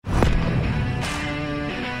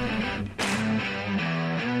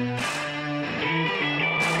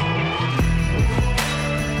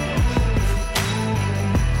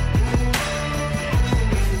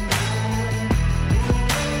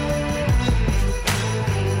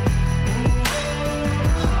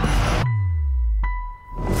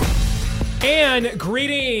everyone.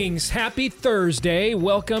 Greetings. Happy Thursday.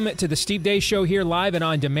 Welcome to the Steve Deace Show here live and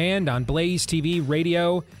on demand on Blaze TV,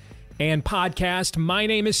 radio, and podcast. My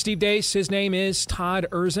name is Steve Deace. His name is Todd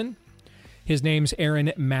Erzin. His name's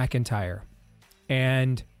Aaron McIntyre.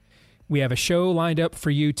 And we have a show lined up for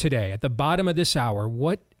you today. At the bottom of this hour,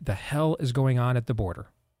 what the hell is going on at the border?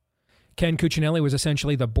 Ken Cuccinelli was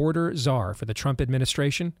essentially the border czar for the Trump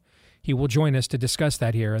administration. He will join us to discuss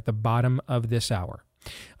that here at the bottom of this hour.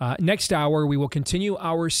 Next hour, we will continue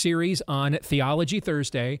our series on Theology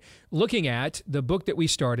Thursday, looking at the book that we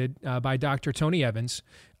started by Dr. Tony Evans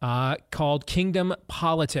called Kingdom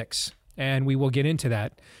Politics. And we will get into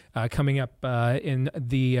that coming up in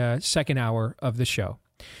the second hour of the show.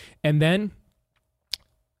 And then,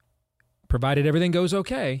 provided everything goes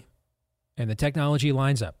okay and the technology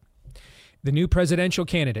lines up, the new presidential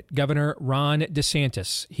candidate, Governor Ron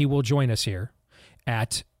DeSantis, he will join us here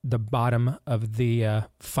at the bottom of the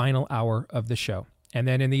final hour of the show. And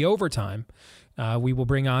then in the overtime, we will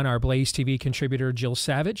bring on our Blaze TV contributor, Jill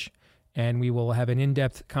Savage, and we will have an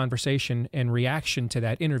in-depth conversation and reaction to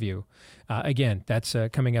that interview. Again, that's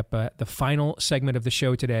coming up the final segment of the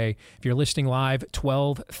show today. If you're listening live,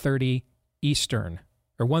 12:30 Eastern,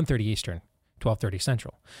 or 1:30 Eastern, 12:30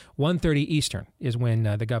 Central. 1:30 Eastern is when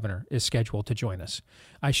the governor is scheduled to join us.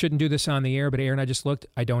 I shouldn't do this on the air, but Aaron, I just looked.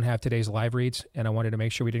 I don't have today's live reads, and I wanted to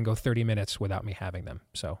make sure we didn't go 30 minutes without me having them.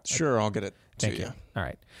 So sure, I'll get it to thank you. All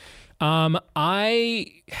right.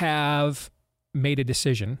 I have made a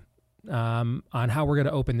decision on how we're going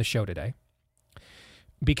to open the show today,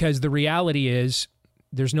 because the reality is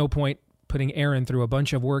there's no point putting Aaron through a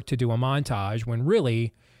bunch of work to do a montage when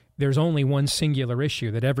really there's only one singular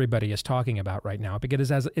issue that everybody is talking about right now,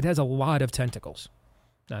 because it has a lot of tentacles.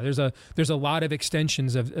 Now, there's a lot of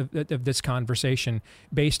extensions of this conversation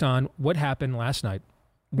based on what happened last night.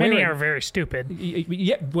 Many are very stupid.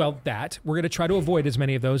 Yeah, well, we're going to try to avoid as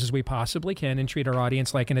many of those as we possibly can and treat our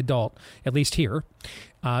audience like an adult, at least here.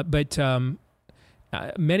 But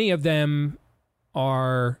many of them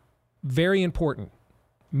are very important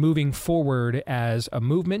moving forward as a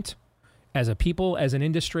movement, as a people, as an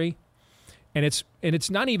industry. And it's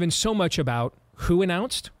not even so much about who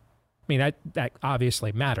announced. I mean, that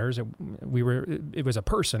obviously matters. It was a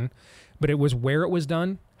person, but it was where it was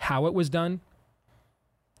done, how it was done,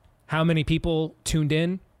 how many people tuned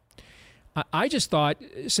in. I just thought,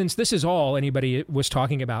 since this is all anybody was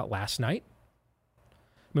talking about last night,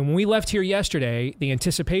 I mean, when we left here yesterday, the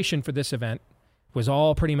anticipation for this event was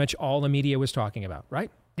pretty much all the media was talking about, right?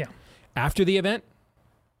 Yeah. After the event,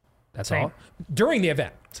 that's Same. all. During the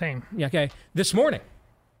event. Same. Yeah, okay. This morning.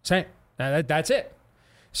 Same. That's it.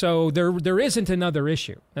 So there isn't another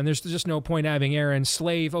issue. And there's just no point having Aaron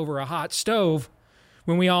slave over a hot stove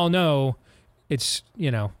when we all know it's,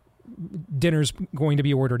 dinner's going to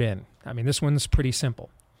be ordered in. I mean, this one's pretty simple.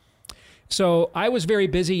 So I was very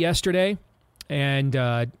busy yesterday, and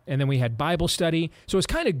then we had Bible study. So it's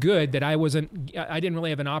kind of good that I didn't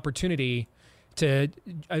really have an opportunity to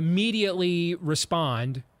immediately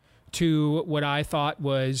respond to what I thought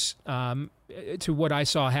was, to what I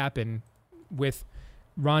saw happen with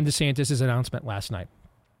Ron DeSantis' announcement last night.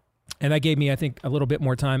 And that gave me, I think, a little bit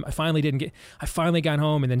more time. I finally got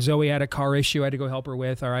home, and then Zoe had a car issue I had to go help her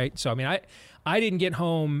with. All right. So, I mean, I didn't get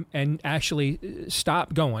home and actually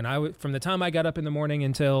stop going. From the time I got up in the morning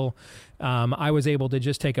until I was able to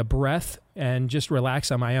just take a breath and just relax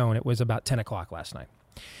on my own, it was about 10 o'clock last night.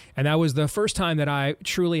 And that was the first time that I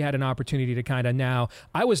truly had an opportunity to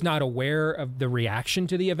I was not aware of the reaction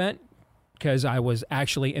to the event because I was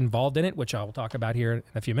actually involved in it, which I will talk about here in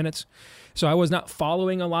a few minutes. So I was not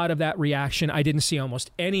following a lot of that reaction. I didn't see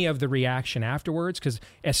almost any of the reaction afterwards because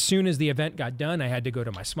as soon as the event got done, I had to go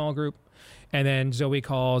to my small group. And then Zoe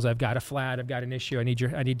calls, I've got a flat, I've got an issue, I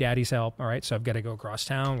need daddy's help. All right, so I've got to go across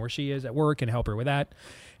town where she is at work and help her with that.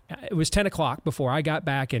 It was 10 o'clock before I got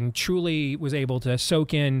back and truly was able to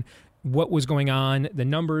soak in what was going on, the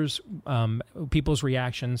numbers, people's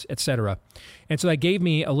reactions, etc. And so that gave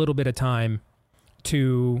me a little bit of time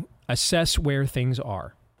to assess where things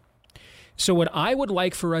are. So what I would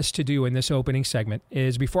like for us to do in this opening segment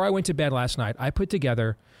is, before I went to bed last night, I put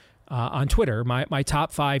together on Twitter my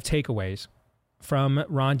top 5 takeaways from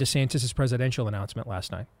Ron DeSantis' presidential announcement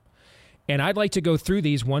last night. And I'd like to go through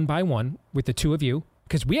these one by one with the two of you,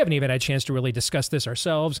 because we haven't even had a chance to really discuss this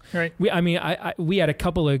ourselves. Right. We had a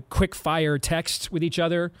couple of quick fire texts with each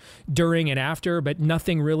other during and after, but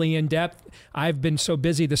nothing really in depth. I've been so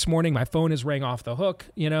busy this morning, my phone has rang off the hook,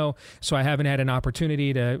 so I haven't had an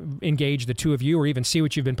opportunity to engage the two of you or even see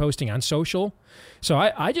what you've been posting on social. So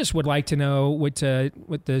I just would like to know what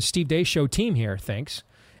the Steve Deace Show team here thinks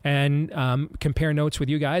and compare notes with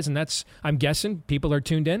you guys. And I'm guessing people are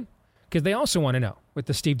tuned in because they also want to know what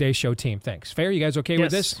the Steve Deace Show team thinks. Fair? You guys okay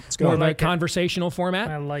with this? Let's go. More of a conversational format?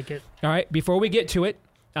 I like it. All right. Before we get to it,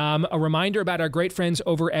 a reminder about our great friends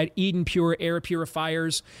over at Eden Pure Air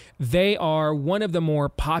Purifiers. They are one of the more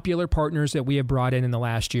popular partners that we have brought in the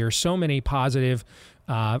last year. So many positive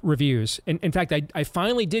reviews. In fact, I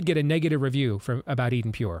finally did get a negative review about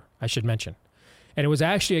Eden Pure, I should mention. And it was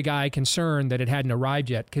actually a guy concerned that it hadn't arrived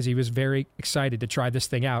yet because he was very excited to try this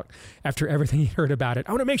thing out after everything he heard about it.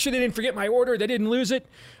 I want to make sure they didn't forget my order. They didn't lose it.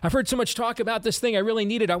 I've heard so much talk about this thing. I really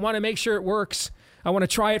need it. I want to make sure it works. I want to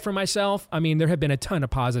try it for myself. I mean, there have been a ton of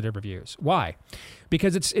positive reviews. Why?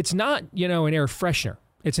 Because it's not, an air freshener.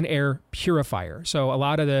 It's an air purifier. So a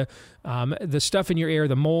lot of the stuff in your air,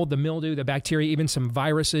 the mold, the mildew, the bacteria, even some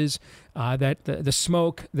viruses, that the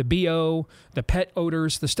smoke, the BO, the pet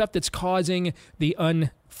odors, the stuff that's causing the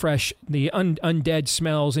undead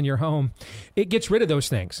smells in your home, it gets rid of those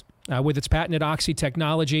things. With its patented Oxy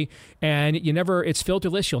technology, and it's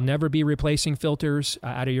filterless. You'll never be replacing filters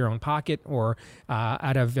out of your own pocket or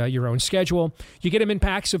out of your own schedule. You get them in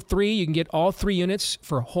packs of 3. You can get all 3 units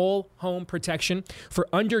for whole home protection for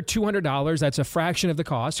under $200. That's a fraction of the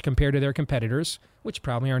cost compared to their competitors, which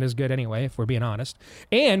probably aren't as good anyway, if we're being honest.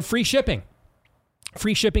 And free shipping.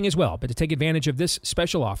 Free shipping as well. But to take advantage of this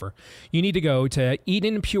special offer, you need to go to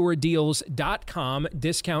EdenPureDeals.com,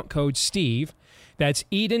 discount code Steve. That's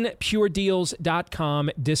EdenPureDeals.com,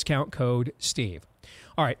 discount code Steve.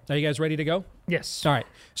 All right. Are you guys ready to go? Yes. All right.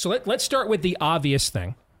 So let's start with the obvious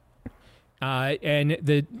thing. And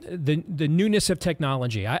the newness of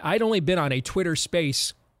technology. I'd only been on a Twitter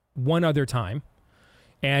space one other time,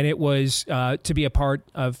 and it was to be a part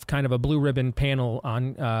of kind of a blue ribbon panel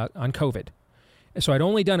on COVID. So I'd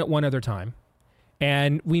only done it one other time,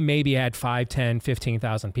 and we maybe had 5, 10,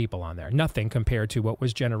 15,000 people on there. Nothing compared to what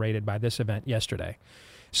was generated by this event yesterday.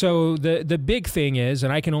 So the big thing is,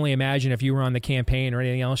 and I can only imagine if you were on the campaign or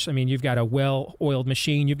anything else, I mean, you've got a well-oiled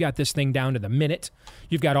machine. You've got this thing down to the minute.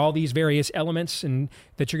 You've got all these various elements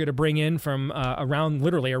that you're going to bring in from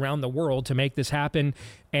literally around the world to make this happen.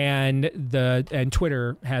 And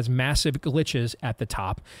Twitter has massive glitches at the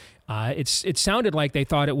top. It sounded like they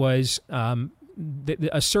thought it was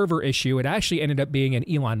a server issue. It actually ended up being an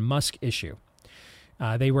Elon Musk issue.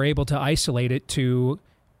 They were able to isolate it to...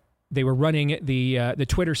 They were running the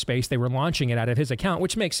Twitter space. They were launching it out of his account,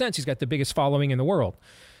 which makes sense. He's got the biggest following in the world.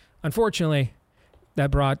 Unfortunately, that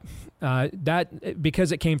brought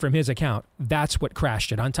because it came from his account, that's what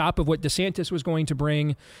crashed it. On top of what DeSantis was going to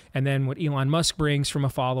bring, and then what Elon Musk brings from a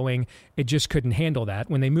following, it just couldn't handle that.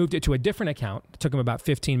 When they moved it to a different account, it took them about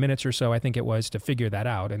 15 minutes or so, I think it was, to figure that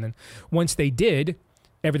out. And then once they did,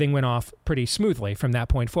 everything went off pretty smoothly from that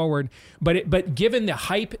point forward. But given the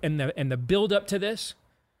hype and the build up to this.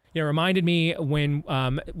 It reminded me when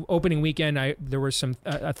opening weekend, there was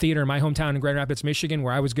a theater in my hometown in Grand Rapids, Michigan,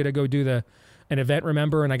 where I was going to go do an event,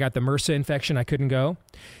 remember, and I got the MRSA infection. I couldn't go.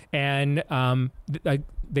 And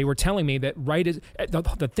they were telling me that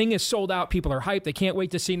the thing is sold out. People are hyped. They can't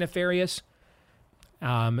wait to see Nefarious.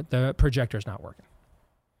 The projector's not working.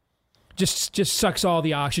 Just sucks all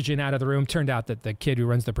the oxygen out of the room. Turned out that the kid who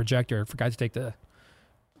runs the projector forgot to take the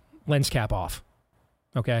lens cap off.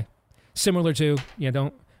 Okay? Similar to,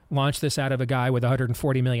 don't launch this out of a guy with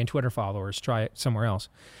 140 million Twitter followers. Try it somewhere else.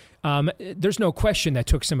 There's no question that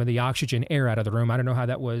took some of the oxygen air out of the room. I don't know how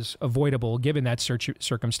that was avoidable given that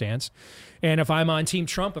circumstance. And if I'm on Team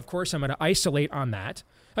Trump, of course, I'm going to isolate on that.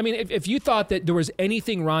 I mean, if you thought that there was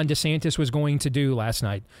anything Ron DeSantis was going to do last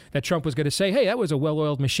night, that Trump was going to say, hey, that was a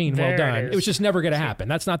well-oiled machine, well done. It was just never going to happen.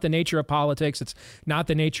 That's not the nature of politics. It's not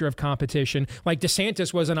the nature of competition. Like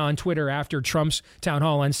DeSantis wasn't on Twitter after Trump's town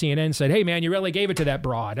hall on CNN and said, hey, man, you really gave it to that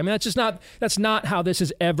broad. I mean, that's not how this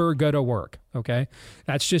is ever going to work, okay?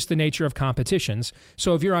 That's just the nature of competitions.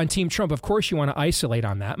 So if you're on Team Trump, of course you want to isolate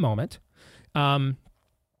on that moment.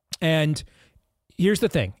 And here's the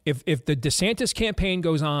thing. If the DeSantis campaign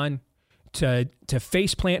goes on to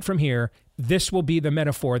face plant from here, this will be the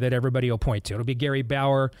metaphor that everybody will point to. It'll be Gary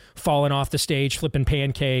Bauer falling off the stage, flipping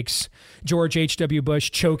pancakes, George H.W. Bush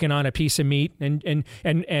choking on a piece of meat and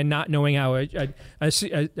not knowing how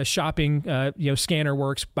a shopping scanner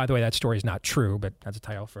works. By the way, that story is not true, but that's a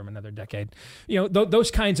title from another decade. Those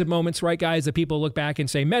kinds of moments, right, guys, that people look back and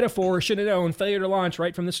say, metaphor, should have known, failure to launch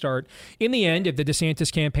right from the start. In the end, if the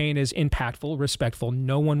DeSantis campaign is impactful, respectful,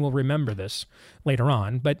 no one will remember this later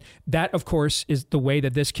on. But that, of course, is the way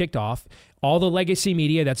that this kicked off. All the legacy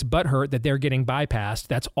media that's butthurt that they're getting bypassed,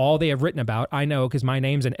 that's all they have written about. I know because my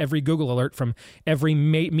name's in every Google alert from every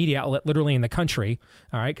media outlet literally in the country,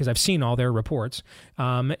 all right, because I've seen all their reports.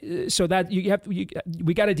 So that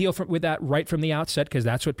we got to deal with that right from the outset because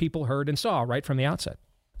that's what people heard and saw right from the outset.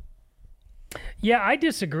 Yeah, I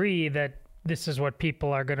disagree that this is what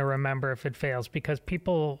people are going to remember if it fails because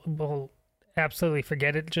people will absolutely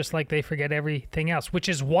forget it just like they forget everything else, which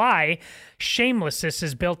is why shamelessness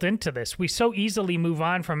is built into this. We so easily move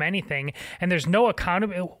on from anything and there's no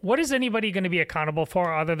accountability. What is anybody going to be accountable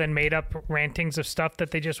for other than made up rantings of stuff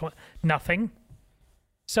that they just want? Nothing.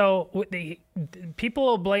 So people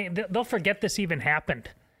will blame, they'll forget this even happened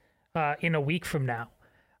in a week from now.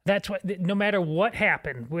 That's what, no matter what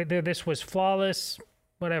happened, whether this was flawless,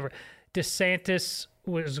 whatever, DeSantis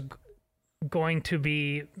was going to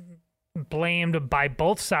be blamed by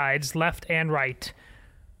both sides, left and right,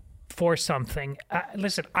 for something.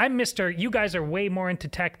 Listen, you guys are way more into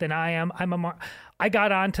tech than I am. I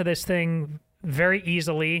got onto this thing very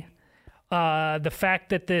easily. The fact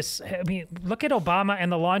that look at Obama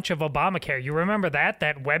and the launch of Obamacare. You remember that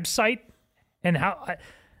website and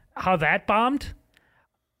how that bombed?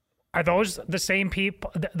 Are those the same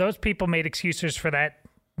people? Those people made excuses for that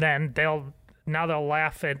then. They'll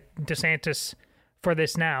laugh at DeSantis for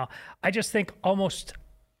this now. I just think almost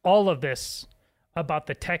all of this about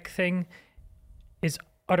the tech thing is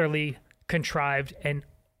utterly contrived and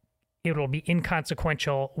it will be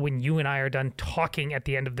inconsequential when you and I are done talking at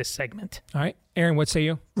the end of this segment. All right. Aaron, what say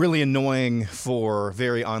you? Really annoying for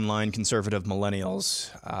very online conservative millennials,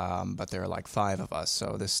 but there are like 5 of us,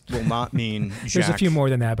 so this will not mean There's a few more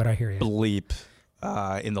than that, but I hear you. Bleep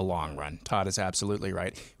in the long run. Todd is absolutely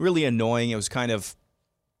right. Really annoying. It was kind of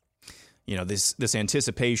this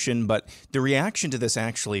anticipation, but the reaction to this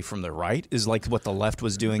actually from the right is like what the left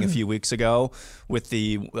was doing a few weeks ago with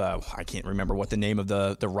the I can't remember what the name of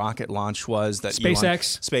the rocket launch was. That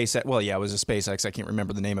SpaceX. Well, yeah, it was a SpaceX. I can't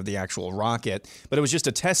remember the name of the actual rocket, but it was just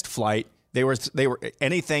a test flight. They were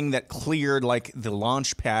anything that cleared like the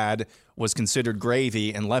launch pad was considered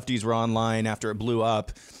gravy, and lefties were online after it blew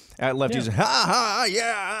up. Lefties,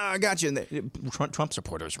 I got you. And Trump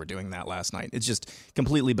supporters were doing that last night. It's just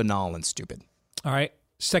completely banal and stupid. All right.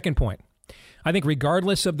 Second point. I think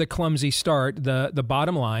regardless of the clumsy start, the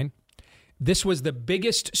bottom line, this was the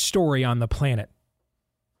biggest story on the planet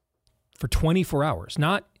for 24 hours,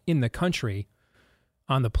 not in the country,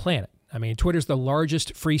 on the planet. I mean, Twitter's the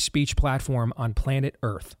largest free speech platform on planet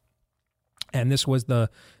Earth. And this was the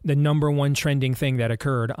number one trending thing that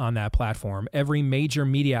occurred on that platform. Every major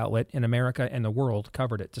media outlet in America and the world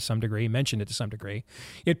covered it to some degree, mentioned it to some degree.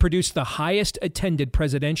 It produced the highest attended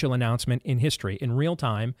presidential announcement in history. In real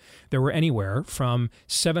time, there were anywhere from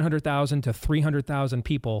 700,000 to 300,000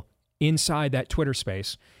 people inside that Twitter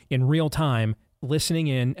space in real time, listening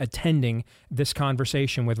in, attending this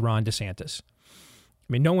conversation with Ron DeSantis.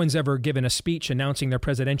 I mean, no one's ever given a speech announcing their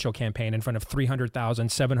presidential campaign in front of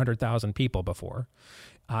 300,000, 700,000 people before.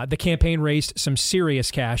 The campaign raised some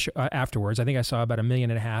serious cash afterwards. I think I saw about $1.5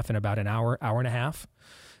 million in about an hour and a half.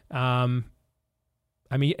 I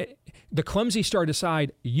mean, the clumsy start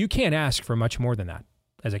aside, you can't ask for much more than that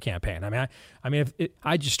as a campaign.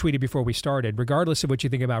 I just tweeted before we started, regardless of what you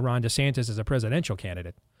think about Ron DeSantis as a presidential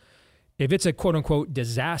candidate, if it's a quote unquote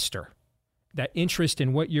disaster, that interest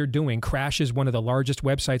in what you're doing crashes one of the largest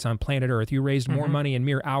websites on planet Earth. You raised more money in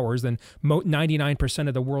mere hours than 99%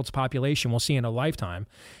 of the world's population will see in a lifetime.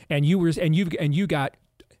 And we're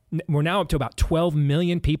now up to about 12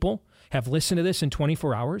 million people have listened to this in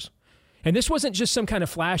 24 hours. And this wasn't just some kind of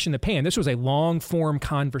flash in the pan. This was a long form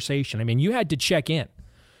conversation. I mean, you had to check in.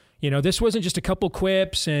 This wasn't just a couple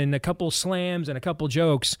quips and a couple slams and a couple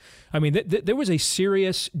jokes. I mean, there was a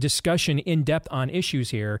serious discussion in depth on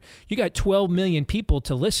issues here. You got 12 million people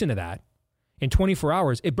to listen to that in 24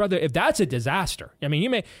 hours. If that's a disaster, I mean,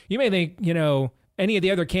 you may think, any of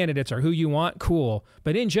the other candidates are who you want, cool.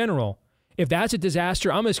 But in general, if that's a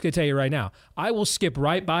disaster, I'm just going to tell you right now, I will skip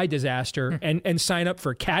right by disaster and sign up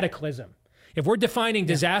for cataclysm. If we're defining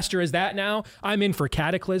disaster as that now, I'm in for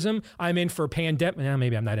cataclysm. I'm in for pandemic. Well,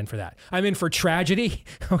 maybe I'm not in for that. I'm in for tragedy.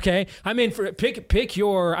 Okay. I'm in for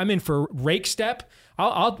I'm in for rake step.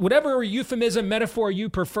 I'll whatever euphemism, metaphor you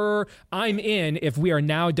prefer, I'm in if we are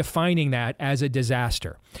now defining that as a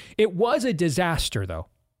disaster. It was a disaster though,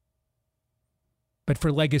 but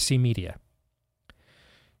for legacy media.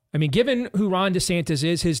 I mean, given who Ron DeSantis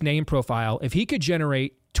is, his name profile, if he could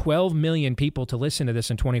generate 12 million people to listen to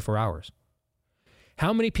this in 24 hours,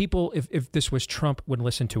 how many people, if this was Trump, would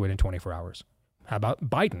listen to it in 24 hours? How about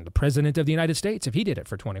Biden, the president of the United States, if he did it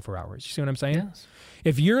for 24 hours? You see what I'm saying? Yes.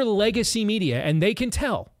 If you're legacy media and they can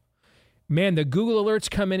tell Man, the Google alerts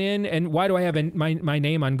coming in, and why do I have my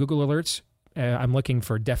name on Google alerts? I'm looking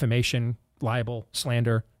for defamation, libel,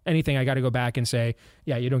 slander, anything. I got to go back and say,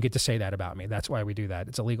 yeah, you don't get to say that about me. That's why we do that.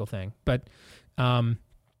 It's a legal thing. But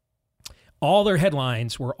all their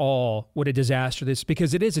headlines were all, what a disaster this,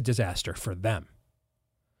 because it is a disaster for them.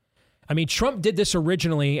 I mean, Trump did this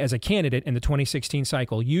originally as a candidate in the 2016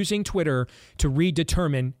 cycle, using Twitter to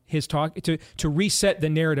redetermine his talk, to reset the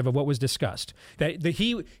narrative of what was discussed. That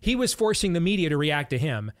he was forcing the media to react to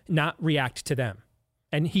him, not react to them,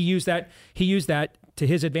 and he used that to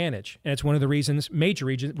his advantage. And it's one of the major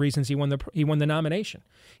reasons he won the nomination.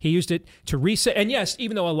 He used it to reset. And yes,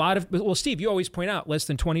 even though Steve, you always point out less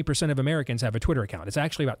than 20% of Americans have a Twitter account. It's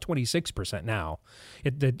actually about 26% now.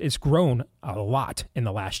 It's grown a lot in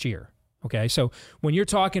the last year. Okay, so when you're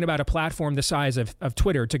talking about a platform the size of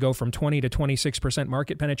Twitter to go from 20 to 26%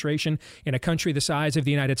 market penetration in a country the size of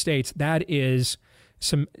the United States, that is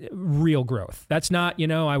some real growth. That's not,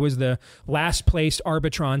 I was the last placed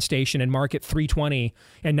Arbitron station in market 320,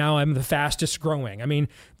 and now I'm the fastest growing. I mean,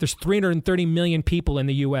 there's 330 million people in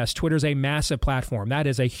the U.S. Twitter's a massive platform. That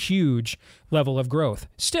is a huge level of growth.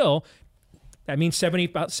 Still, that means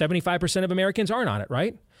about 75% of Americans aren't on it,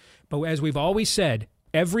 right? But as we've always said,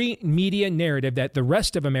 every media narrative that the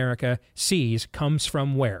rest of America sees comes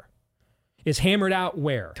from where? Is hammered out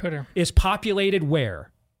where? Twitter. Is populated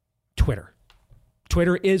where? Twitter.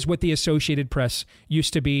 Twitter is what the Associated Press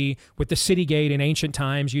used to be, what the Citygate in ancient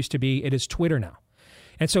times used to be. It is Twitter now.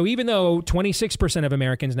 And so even though 26% of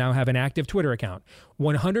Americans now have an active Twitter account,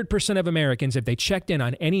 100% of Americans, if they checked in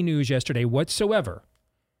on any news yesterday whatsoever,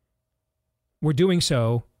 were doing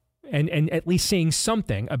so and at least seeing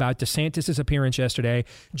something about DeSantis' appearance yesterday,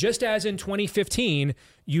 just as in 2015,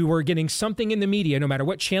 you were getting something in the media, no matter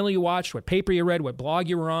what channel you watched, what paper you read, what blog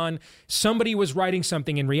you were on, somebody was writing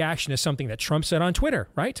something in reaction to something that Trump said on Twitter,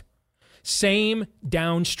 right? Same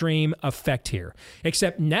downstream effect here.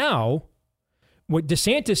 Except now, what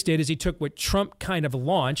DeSantis did is he took what Trump kind of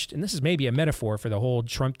launched, and this is maybe a metaphor for the whole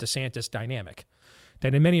Trump-DeSantis dynamic,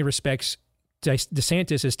 that in many respects,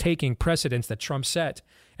 DeSantis is taking precedents that Trump set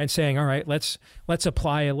and saying, all right, let's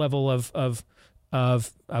apply a level of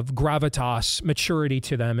gravitas, maturity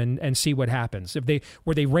to them and see what happens.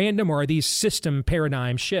 Were they random, or are these system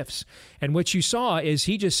paradigm shifts? And what you saw is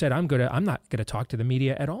he just said, I'm not gonna talk to the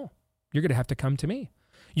media at all. You're gonna have to come to me.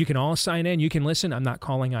 You can all sign in. You can listen. I'm not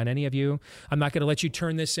calling on any of you. I'm not going to let you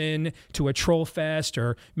turn this in to a troll fest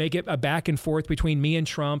or make it a back and forth between me and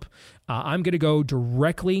Trump. I'm going to go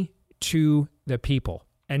directly to the people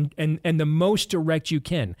and the most direct you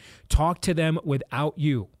can. Talk to them without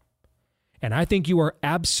you. And I think you are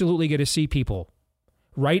absolutely going to see people,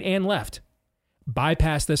 right and left,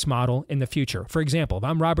 bypass this model in the future. For example, if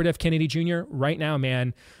I'm Robert F. Kennedy Jr. right now,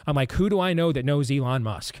 man, I'm like, who do I know that knows Elon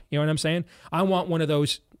Musk? You know what I'm saying? I want one of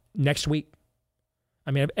those next week.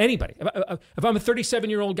 I mean, if anybody, if I'm a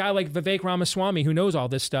 37-year-old guy like Vivek Ramaswamy who knows all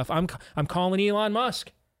this stuff, I'm calling Elon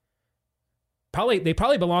Musk. They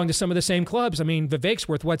probably belong to some of the same clubs. I mean, Vivek's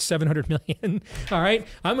worth, what, $700 million? All right.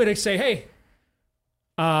 I'm going to say, hey,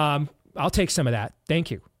 I'll take some of that.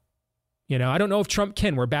 Thank you. You know, I don't know if Trump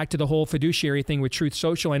can. We're back to the whole fiduciary thing with Truth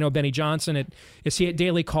Social. I know Benny Johnson, is he at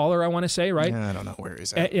Daily Caller, I want to say, right? Yeah, I don't know where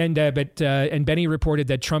he's at. And Benny reported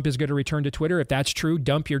that Trump is going to return to Twitter. If that's true,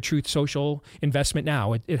 dump your Truth Social investment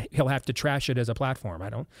now. He'll have to trash it as a platform. I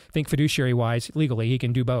don't think fiduciary-wise, legally, he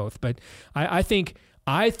can do both. But I think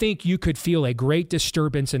you could feel a great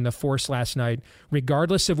disturbance in the force last night,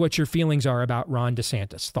 regardless of what your feelings are about Ron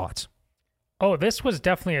DeSantis. Thoughts? Oh, this was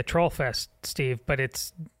definitely a troll fest, Steve, but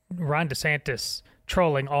it's Ron DeSantis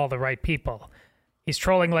trolling all the right people. He's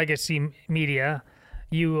trolling legacy media.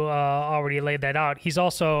 You already laid that out. He's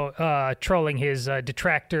also trolling his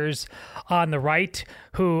detractors on the right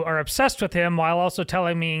who are obsessed with him while also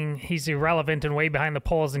telling me he's irrelevant and way behind the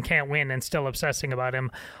polls and can't win, and still obsessing about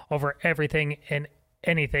him over everything and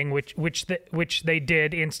anything, which they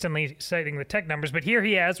did, instantly citing the tech numbers. But here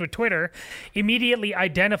he has, with Twitter, immediately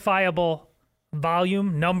identifiable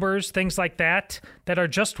volume, numbers, things like that are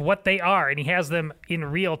just what they are, and he has them in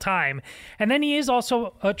real time. And then he is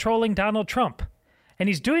also trolling Donald Trump, and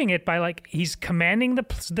he's doing it by, he's commanding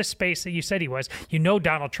the space that you said he was. You know,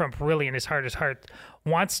 Donald Trump really in his heart of heart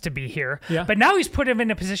wants to be here, but now he's put him in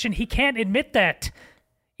a position he can't admit that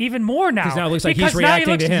even more now. Because now it looks like he's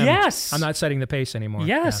reacting to him. Yes, I'm not setting the pace anymore.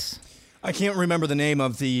 Yes. Yeah. I can't remember the name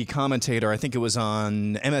of the commentator. I think it was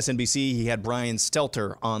on MSNBC. He had Brian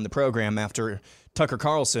Stelter on the program after Tucker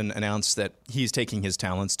Carlson announced that he's taking his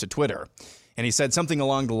talents to Twitter. And he said something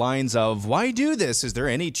along the lines of, why do this? Is there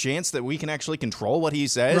any chance that we can actually control what he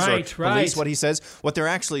says or police what he says? What they're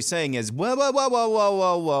actually saying is, whoa, whoa, whoa, whoa, whoa,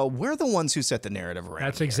 whoa, whoa. We're the ones who set the narrative around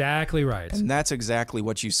That's here. exactly right. And that's exactly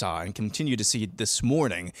what you saw and continue to see this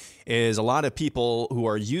morning is a lot of people who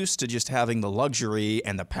are used to just having the luxury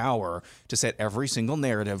and the power to set every single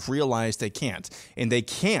narrative realize they can't. And they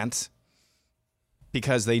can't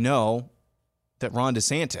because they know that Ron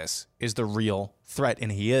DeSantis is the real threat,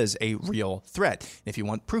 and he is a real threat. And if you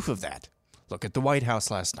want proof of that, look at the White House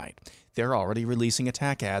last night. They're already releasing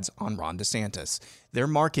attack ads on Ron DeSantis. They're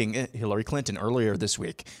marking Hillary Clinton earlier this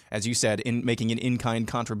week, as you said, in making an in-kind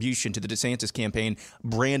contribution to the DeSantis campaign,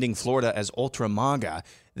 branding Florida as ultra MAGA.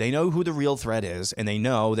 They know who the real threat is, and they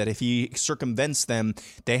know that if he circumvents them,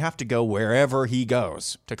 they have to go wherever he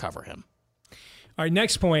goes to cover him. All right,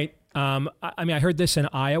 next point. I heard this in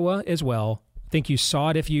Iowa as well. I think you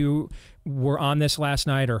saw it if you were on this last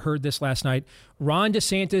night or heard this last night. Ron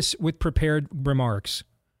DeSantis with prepared remarks.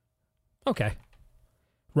 Okay.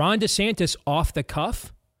 Ron DeSantis off the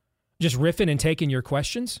cuff, just riffing and taking your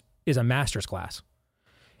questions, is a master's class.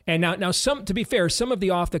 And now, to be fair, some of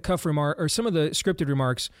the off the cuff remark or some of the scripted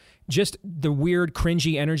remarks, just the weird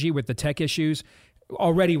cringy energy with the tech issues.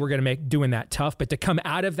 Already we're going to make doing that tough, but to come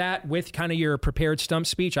out of that with kind of your prepared stump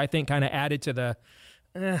speech, I think kind of added to the,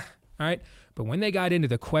 all right. But when they got into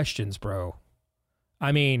the questions, bro,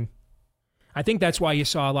 I mean, I think that's why you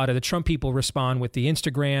saw a lot of the Trump people respond with the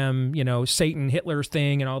Instagram, Satan, Hitler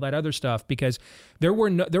thing and all that other stuff, because there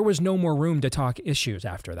was no more room to talk issues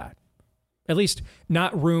after that. At least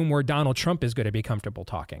not room where Donald Trump is going to be comfortable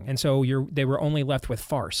talking. And so they were only left with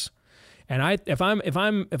farce. And if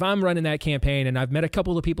I'm running that campaign, and I've met a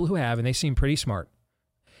couple of people who have, and they seem pretty smart,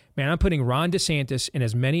 man, I'm putting Ron DeSantis in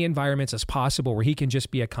as many environments as possible where he can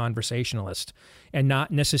just be a conversationalist and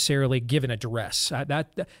not necessarily give an address.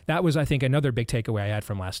 That was, I think, another big takeaway I had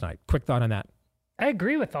from last night. Quick thought on that. I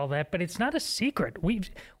agree with all that, but it's not a secret.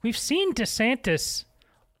 We've seen DeSantis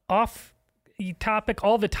off topic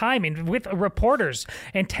all the time and with reporters,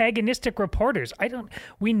 antagonistic reporters.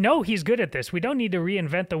 We know he's good at this. We don't need to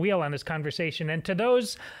reinvent the wheel on this conversation. And to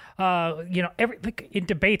those, in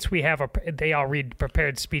debates they all read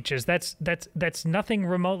prepared speeches. That's nothing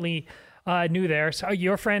remotely new there. So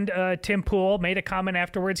your friend Tim Pool made a comment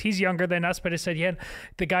afterwards. He's younger than us, but he said, yeah,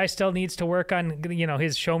 the guy still needs to work on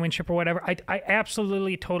his showmanship or whatever. I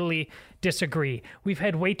absolutely, totally disagree. We've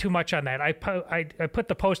had way too much on that. I put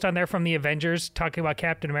the post on there from the Avengers talking about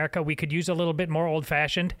Captain America. We could use a little bit more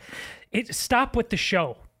old-fashioned. Stop with the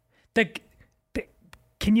show.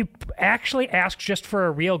 Can you actually ask just for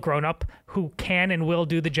a real grown-up who can and will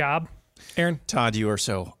do the job? Aaron? Todd, you are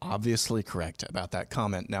so obviously correct about that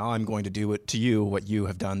comment. Now I'm going to do it to you what you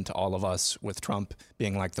have done to all of us with Trump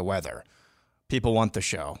being like the weather. People want the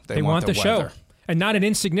show. They want the show. weather. And not an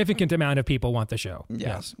insignificant amount of people want the show.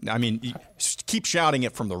 Yeah. Yes. I mean, you keep shouting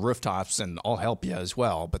it from the rooftops and I'll help you as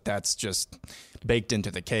well, but that's just baked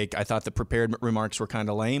into the cake. I thought the prepared remarks were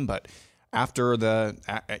kind of lame, but after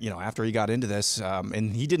after he got into this,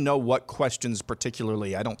 and he didn't know what questions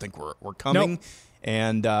particularly I don't think were coming. Nope.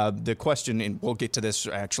 And the question, and we'll get to this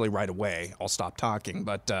actually right away, I'll stop talking,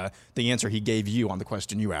 but the answer he gave you on the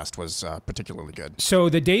question you asked was particularly good. So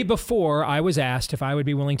the day before, I was asked if I would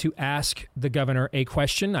be willing to ask the governor a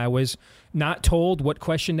question. I was not told what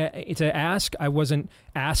question to ask. I wasn't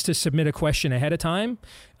asked to submit a question ahead of time.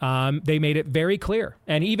 They made it very clear.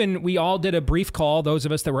 And even we all did a brief call, those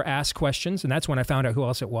of us that were asked questions, and that's when I found out who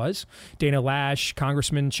else it was. Dana Lash,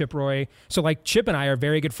 Congressman Chip Roy. So like Chip and I are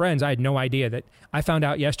very good friends. I had no idea that. I found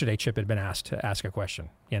out yesterday Chip had been asked to ask a question,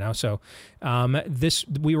 So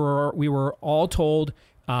we were all told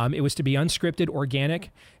it was to be unscripted, organic,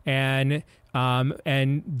 and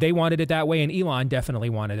they wanted it that way, and Elon definitely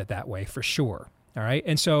wanted it that way for sure. All right.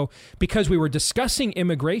 And so because we were discussing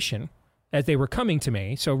immigration as they were coming to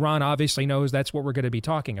me, so Ron obviously knows that's what we're going to be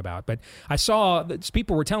talking about. But I saw that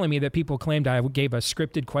people were telling me that people claimed I gave a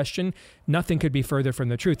scripted question. Nothing could be further from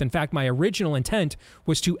the truth. In fact, my original intent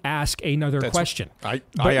was to ask another question. I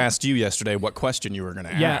asked you yesterday what question you were going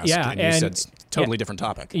to ask. Yeah, and you said totally different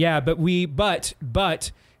topic. Yeah, but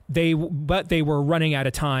they were running out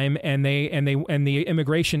of time, and the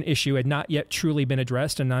immigration issue had not yet truly been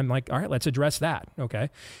addressed. And I'm like, all right, let's address that. Okay.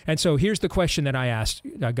 And so here's the question that I asked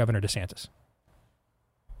Governor DeSantis.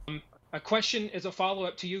 A question is a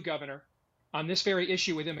follow-up to you, Governor, on this very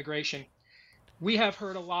issue with immigration. We have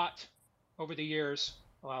heard a lot over the years,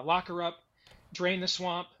 lock her up, drain the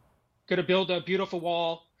swamp, going to build a beautiful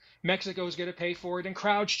wall. Mexico's going to pay for it, and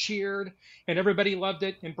crowds cheered, and everybody loved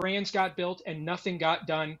it, and brands got built, and nothing got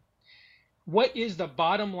done. What is the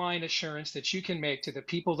bottom line assurance that you can make to the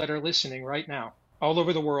people that are listening right now, all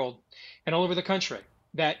over the world and all over the country,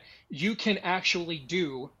 that you can actually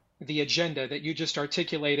do the agenda that you just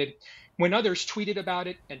articulated when others tweeted about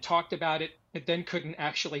it and talked about it, but then couldn't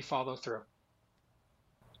actually follow through?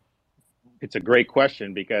 It's a great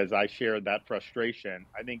question because I share that frustration.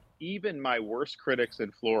 I think even my worst critics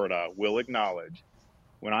in Florida will acknowledge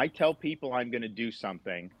when I tell people I'm going to do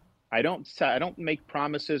something, I don't make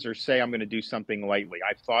promises or say I'm going to do something lightly.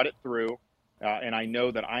 I've thought it through, and I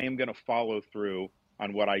know that I am going to follow through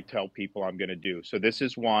on what I tell people I'm going to do. So this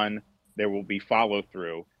is one, there will be follow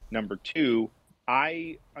through. Number two,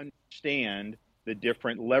 I understand the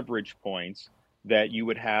different leverage points that you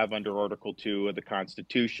would have under Article 2 of the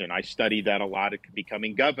Constitution. I studied that a lot at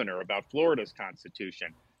becoming governor about Florida's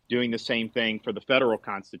Constitution, doing the same thing for the federal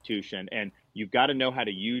Constitution. And you've got to know how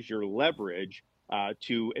to use your leverage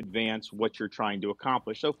to advance what you're trying to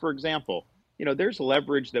accomplish. So, for example, there's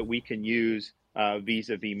leverage that we can use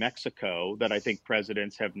vis-a-vis Mexico that I think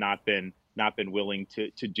presidents have not been willing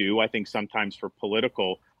to do. I think sometimes for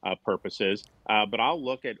political purposes. But I'll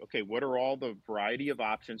look at, okay, what are all the variety of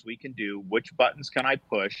options we can do? Which buttons can I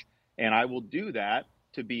push? And I will do that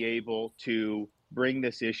to be able to bring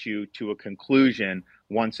this issue to a conclusion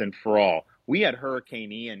once and for all. We had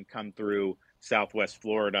Hurricane Ian come through Southwest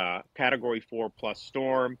Florida, Category 4 plus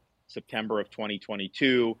storm, September of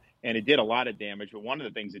 2022. And it did a lot of damage. But one of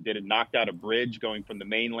the things it did, it knocked out a bridge going from the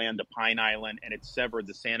mainland to Pine Island, and it severed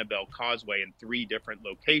the Sanibel Causeway in 3 different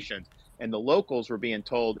locations. And the locals were being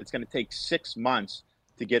told it's going to take 6 months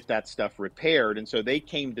to get that stuff repaired. And so they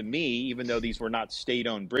came to me, even though these were not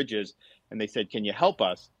state-owned bridges, and they said, can you help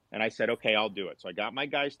us? And I said, okay, I'll do it. So I got my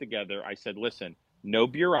guys together. I said, listen, no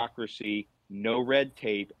bureaucracy, no red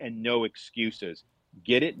tape, and no excuses.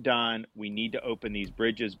 Get it done. We need to open these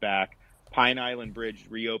bridges back. Pine Island Bridge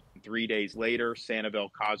reopened 3 days later. Sanibel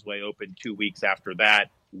Causeway opened 2 weeks after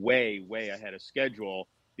that, way ahead of schedule,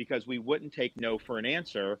 because we wouldn't take no for an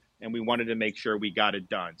answer, and we wanted to make sure we got it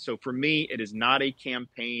done. So for me, it is not a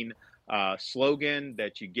campaign slogan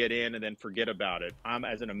that you get in and then forget about it.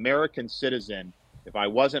 As an American citizen, if I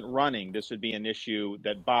wasn't running, this would be an issue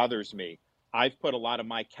that bothers me. I've put a lot of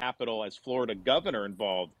my capital as Florida governor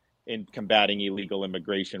involved in combating illegal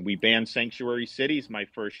immigration. We banned sanctuary cities my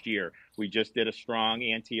first year. We just did a strong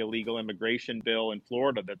anti-illegal immigration bill in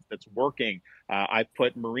Florida that's working. I've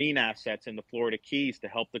put marine assets in the Florida Keys to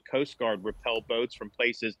help the Coast Guard repel boats from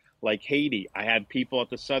places like Haiti. I have people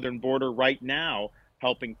at the southern border right now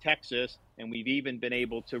helping Texas, and we've even been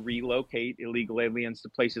able to relocate illegal aliens to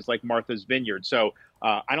places like Martha's Vineyard. So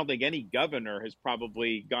I don't think any governor has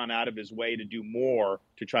probably gone out of his way to do more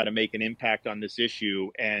to try to make an impact on this issue.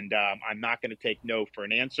 And I'm not going to take no for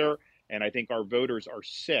an answer. And I think our voters are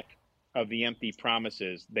sick of the empty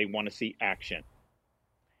promises. They want to see action.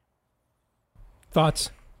 Thoughts?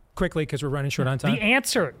 Quickly, because we're running short on time. The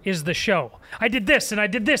answer is the show. I did this, and I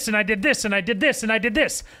did this, and I did this, and I did this, and I did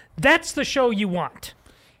this. That's the show you want.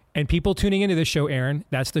 And people tuning into this show, Aaron,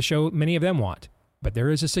 that's the show many of them want. But there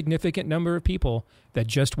is a significant number of people that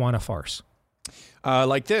just want a farce.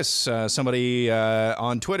 Like this, somebody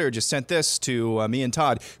on Twitter just sent this to me and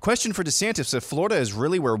Todd. Question for DeSantis: if Florida is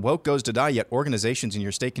really where woke goes to die, yet organizations in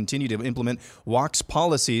your state continue to implement woke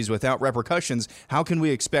policies without repercussions, how can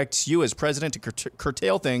we expect you as president to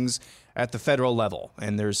curtail things at the federal level?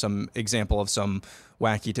 And there's some example of some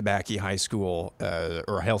wacky tobacco high school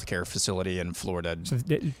or healthcare facility in Florida.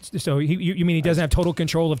 So you mean he doesn't have total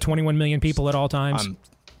control of 21 million people at all times?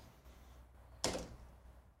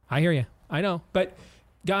 I hear you. I know. But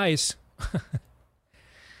guys,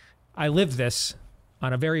 I lived this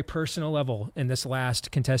on a very personal level in this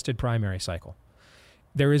last contested primary cycle.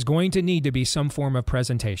 There is going to need to be some form of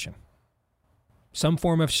presentation, some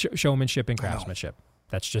form of showmanship and craftsmanship.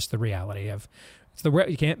 That's just the reality of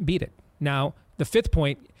you can't beat it. Now, the fifth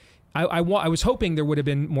point, I was hoping there would have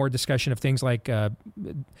been more discussion of things like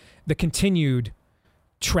the continued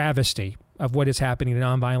travesty of what is happening to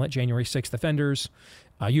nonviolent January 6th offenders,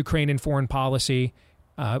 Ukraine and foreign policy.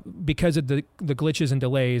 Because of the glitches and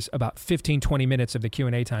delays, about 15-20 minutes of the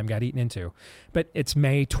Q&A time got eaten into. But it's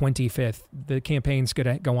May 25th. The campaign's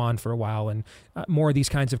going to go on for a while, and more of these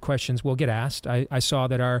kinds of questions will get asked. I saw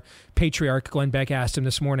that our patriarch, Glenn Beck, asked him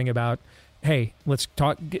this morning about, hey, let's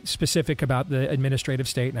get specific about the administrative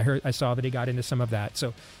state, and I saw that he got into some of that.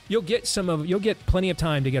 So you'll get plenty of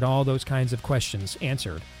time to get all those kinds of questions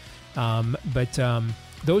answered. But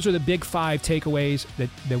those are the big 5 takeaways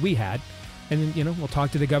that we had. And then, we'll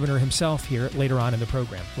talk to the governor himself here later on in the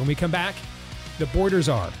program. When we come back, the borders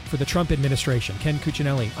are for the Trump administration. Ken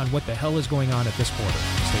Cuccinelli on what the hell is going on at this border.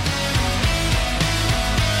 Stay tuned.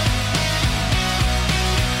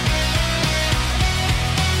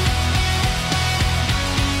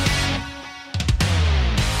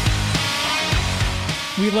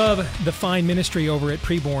 We love the fine ministry over at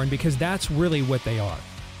Preborn because that's really what they are.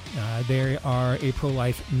 They are a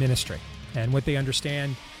pro-life ministry. And what they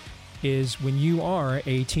understand is when you are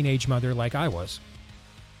a teenage mother like I was,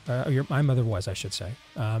 my mother was, I should say,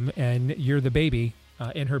 and you're the baby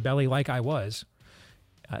in her belly like I was,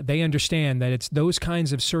 they understand that it's those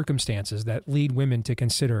kinds of circumstances that lead women to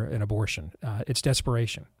consider an abortion. It's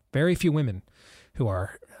desperation. Very few women who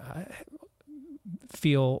are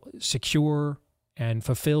feel secure and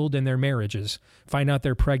fulfilled in their marriages find out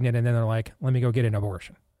they're pregnant and then they're like, let me go get an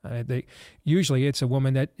abortion. Usually it's a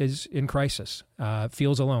woman that is in crisis,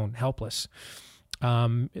 feels alone, helpless.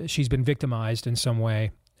 She's been victimized in some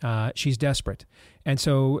way. She's desperate. And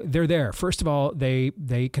so they're there. First of all,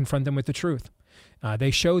 they confront them with the truth.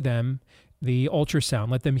 They show them the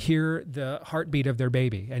ultrasound, let them hear the heartbeat of their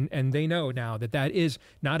baby. And they know now that that is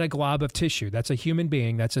not a glob of tissue. That's a human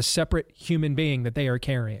being. That's a separate human being that they are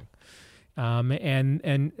carrying. And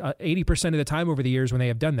 80% of the time over the years when they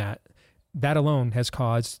have done that, that alone has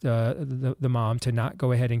caused the mom to not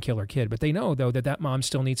go ahead and kill her kid. But they know, though, that mom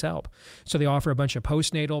still needs help. So they offer a bunch of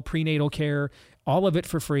postnatal, prenatal care, all of it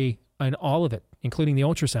for free, and all of it, including the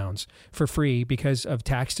ultrasounds, for free because of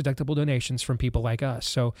tax-deductible donations from people like us.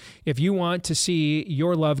 So if you want to see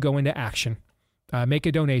your love go into action, make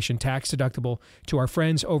a donation, tax-deductible, to our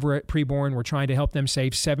friends over at Preborn. We're trying to help them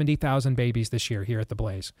save 70,000 babies this year here at The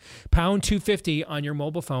Blaze. Pound 250 on your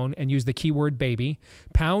mobile phone and use the keyword baby.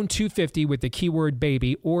 Pound 250 with the keyword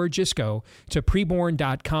baby, or just go to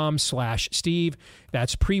preborn.com/Steve.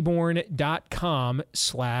 That's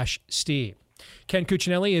preborn.com/Steve. Ken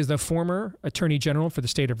Cuccinelli is the former Attorney General for the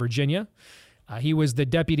state of Virginia. He was the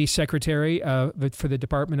Deputy Secretary for the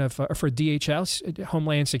Department of for DHS,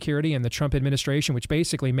 Homeland Security, in the Trump administration, which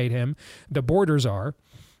basically made him the border czar.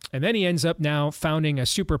 And then he ends up now founding a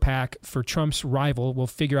super PAC for Trump's rival. We'll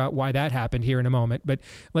figure out why that happened here in a moment. But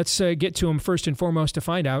let's get to him first and foremost to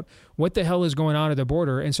find out what the hell is going on at the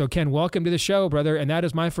border. And so, Ken, welcome to the show, brother. And that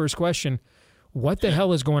is my first question. What the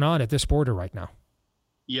hell is going on at this border right now?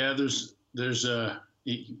 Yeah,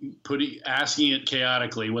 asking it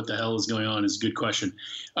chaotically, what the hell is going on, is a good question.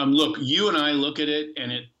 Look, you and I look at it,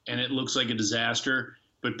 and it looks like a disaster.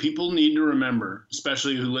 But people need to remember,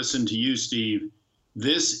 especially who listen to you, Steve,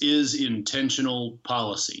 this is intentional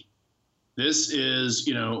policy. This is,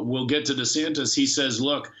 we'll get to DeSantis. He says,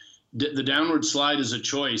 look, the downward slide is a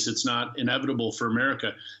choice. It's not inevitable for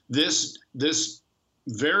America. This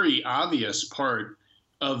very obvious part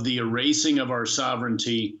of the erasing of our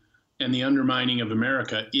sovereignty and the undermining of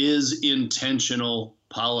America is intentional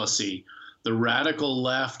policy. The radical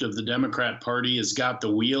left of the Democrat Party has got the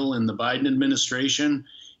wheel in the Biden administration,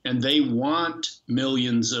 and they want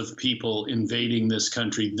millions of people invading this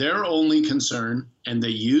country. Their only concern, and they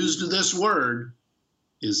used this word,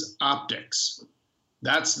 is optics.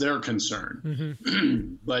 That's their concern.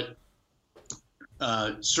 Mm-hmm. But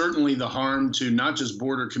certainly the harm to not just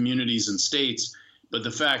border communities and states, but the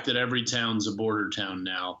fact that every town's a border town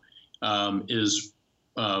now is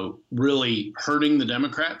really hurting the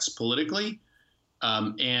Democrats politically.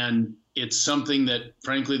 And it's something that,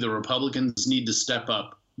 frankly, the Republicans need to step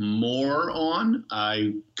up more on.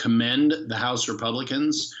 I commend the House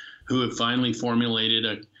Republicans who have finally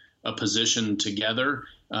formulated a position together.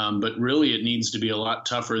 But really, it needs to be a lot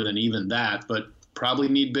tougher than even that, but probably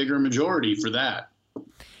need bigger majority for that.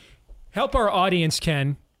 Help our audience,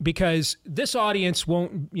 Ken, because this audience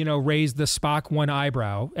won't, raise the Spock one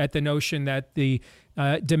eyebrow at the notion that the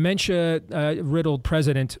dementia-riddled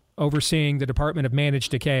president overseeing the Department of Managed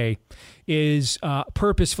Decay is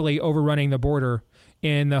purposefully overrunning the border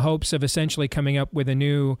in the hopes of essentially coming up with a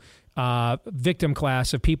new victim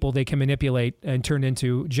class of people they can manipulate and turn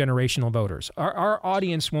into generational voters. Our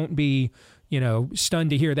audience won't be stunned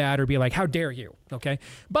to hear that or be like, how dare you? Okay.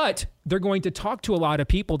 But they're going to talk to a lot of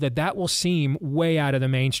people that will seem way out of the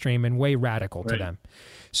mainstream and way radical to them.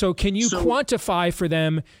 So can you quantify for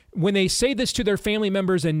them when they say this to their family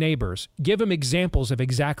members and neighbors, give them examples of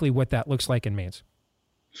exactly what that looks like and means?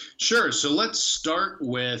 Sure. So let's start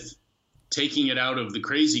with taking it out of the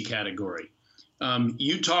crazy category.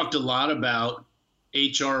 You talked a lot about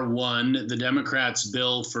H.R. 1, the Democrats'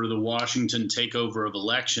 bill for the Washington takeover of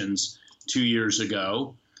elections 2 years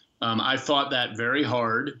ago. I fought that very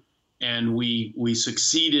hard, and we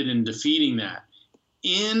succeeded in defeating that.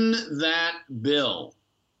 In that bill,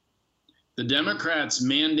 the Democrats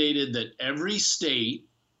mandated that every state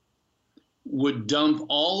would dump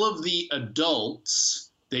all of the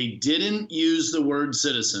adults, they didn't use the word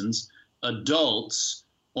citizens, adults,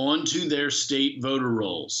 onto their state voter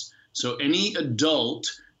rolls. So any adult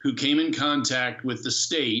who came in contact with the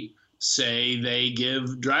state say they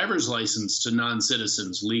give driver's license to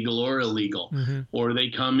non-citizens, legal or illegal, or they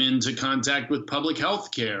come into contact with public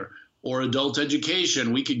health care or adult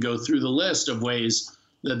education. We could go through the list of ways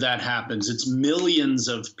that happens. It's millions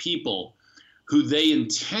of people who they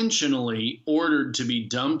intentionally ordered to be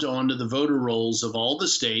dumped onto the voter rolls of all the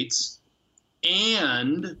states,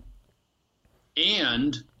 and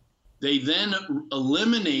they then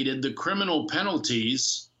eliminated the criminal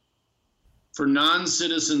penalties for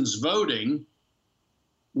non-citizens voting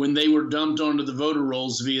when they were dumped onto the voter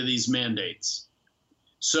rolls via these mandates.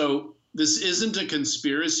 So this isn't a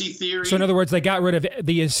conspiracy theory. So in other words, they got rid of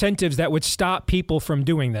the incentives that would stop people from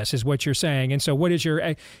doing this, is what you're saying. And so what is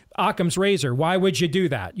your Occam's razor? Why would you do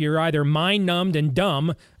that? You're either mind-numbed and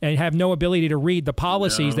dumb and have no ability to read the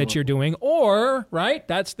policies that you're doing, or, right,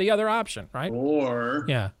 that's the other option, right? Or,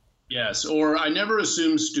 yeah. Yes, or I never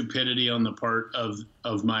assume stupidity on the part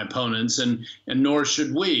of my opponents, and nor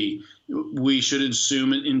should we. We should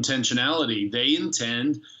assume intentionality. They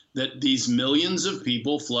intend that these millions of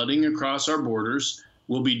people flooding across our borders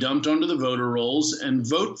will be dumped onto the voter rolls and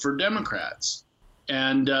vote for Democrats.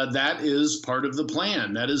 And that is part of the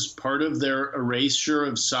plan. That is part of their erasure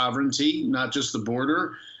of sovereignty, not just the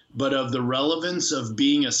border, but of the relevance of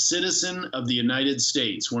being a citizen of the United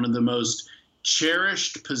States, one of the most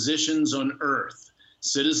cherished positions on earth,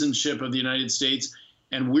 citizenship of the United States.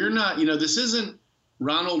 And we're not, this isn't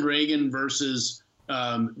Ronald Reagan versus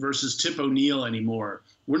Tip O'Neill anymore.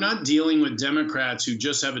 We're not dealing with Democrats who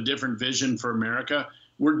just have a different vision for America.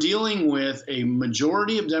 We're dealing with a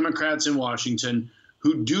majority of Democrats in Washington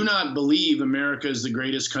who do not believe America is the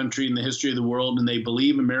greatest country in the history of the world, and they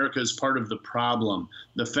believe America is part of the problem.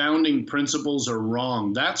 The founding principles are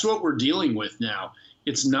wrong. That's what we're dealing with now.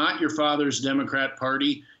 It's not your father's Democrat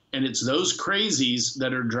Party, and it's those crazies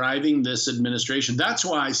that are driving this administration. That's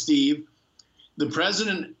why, Steve, the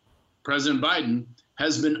President Biden,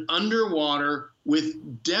 has been underwater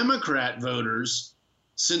with Democrat voters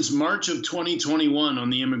since March of 2021 on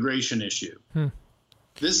the immigration issue.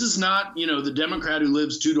 This is not, the Democrat who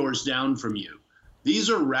lives two doors down from you. These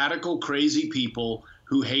are radical, crazy people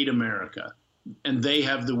who hate America, and they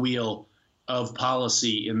have the wheel of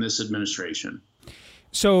policy in this administration.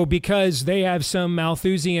 So because they have some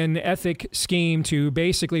Malthusian ethic scheme to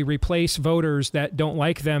basically replace voters that don't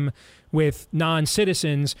like them with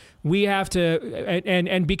non-citizens, we have to,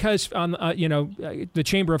 and because on the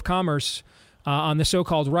Chamber of Commerce on the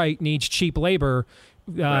so-called right needs cheap labor,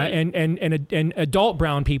 right. and adult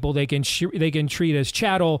brown people they can treat as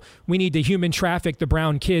chattel. We need to human traffic the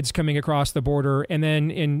brown kids coming across the border, and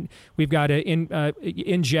then we've got to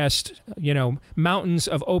ingest mountains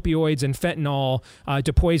of opioids and fentanyl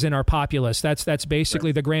to poison our populace. That's basically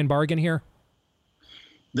right. The grand bargain here.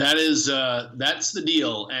 That is that's the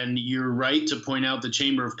deal, and you're right to point out the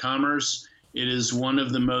Chamber of Commerce. It is one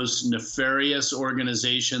of the most nefarious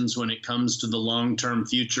organizations when it comes to the long-term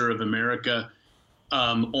future of America.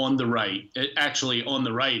 On the right, on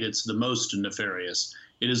the right, it's the most nefarious.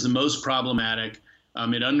 It is the most problematic.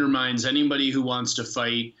 It undermines anybody who wants to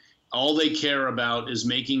fight. All they care about is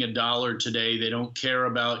making $1 today. They don't care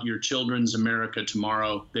about your children's America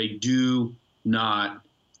tomorrow. They do not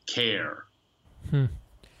care.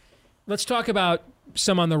 Let's talk about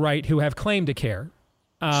some on the right who have claimed to care.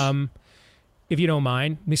 If you don't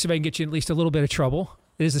mind, let me see if I can get you in at least a little bit of trouble.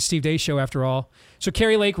 It is the Steve Deace Show, after all. So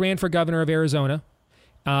Kari Lake ran for governor of Arizona,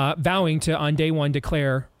 vowing to, on day one,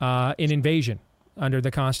 declare an invasion under the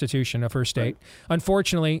Constitution of her state. Right.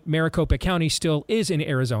 Unfortunately, Maricopa County still is in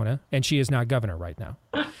Arizona, and she is not governor right now.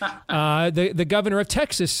 The governor of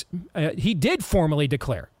Texas, he did formally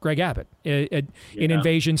declare, Greg Abbott, an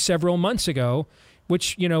invasion several months ago,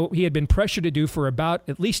 which he had been pressured to do for about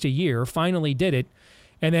at least a year, finally did it.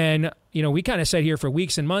 And then, we kind of sat here for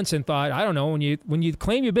weeks and months and thought, I don't know, when you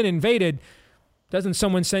claim you've been invaded, doesn't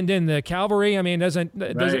someone send in the cavalry? I mean, where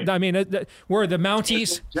are the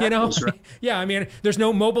Mounties? Right. Yeah, I mean, there's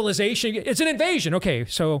no mobilization. It's an invasion. Okay,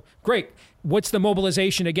 so great. What's the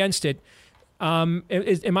mobilization against it? Am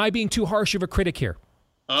I being too harsh of a critic here?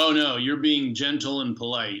 Oh, no, you're being gentle and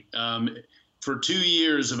polite. For 2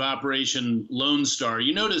 years of Operation Lone Star,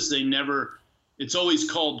 you notice it's always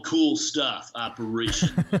called cool stuff, Operation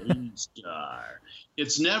Lone Star.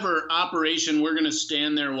 It's never Operation, we're going to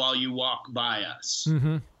stand there while you walk by us.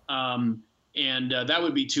 Mm-hmm. And that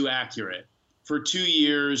would be too accurate. For 2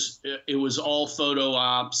 years, it was all photo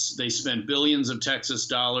ops. They spent billions of Texas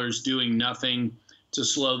dollars doing nothing to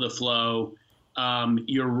slow the flow.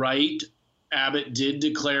 You're right. Abbott did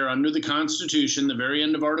declare under the Constitution, the very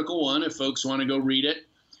end of Article 1, if folks want to go read it,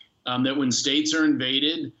 that when states are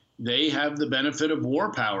invaded, they have the benefit of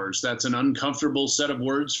war powers. That's an uncomfortable set of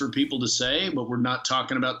words for people to say, but we're not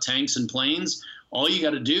talking about tanks and planes. All you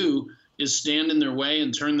got to do is stand in their way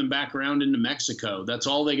and turn them back around into Mexico. That's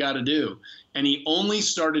all they got to do. And he only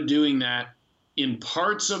started doing that in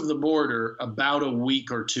parts of the border about a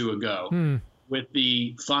week or two ago with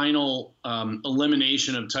the final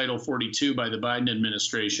elimination of Title 42 by the Biden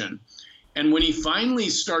administration. And when he finally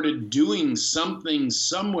started doing something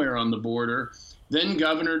somewhere on the border, then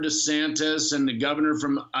Governor DeSantis and the governor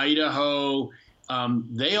from Idaho,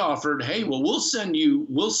 they offered, hey, well, we'll send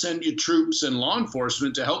you troops and law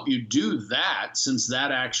enforcement to help you do that, since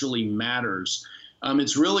that actually matters.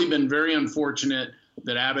 It's really been very unfortunate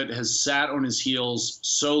that Abbott has sat on his heels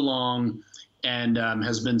so long and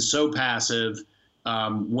has been so passive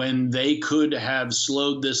when they could have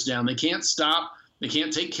slowed this down. They can't stop. They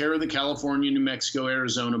can't take care of the California, New Mexico,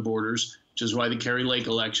 Arizona borders, which is why the Kerry Lake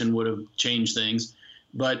election would have changed things.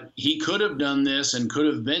 But he could have done this and could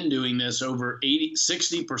have been doing this over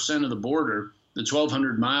 60% of the border, the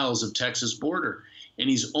 1,200 miles of Texas border. And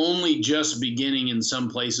he's only just beginning in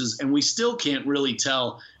some places. And we still can't really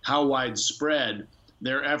tell how widespread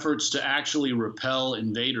their efforts to actually repel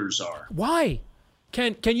invaders are. Why?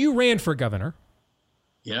 Can you ran for governor?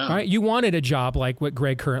 Yeah. Right? You wanted a job like what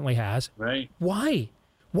Greg currently has. Right. Why?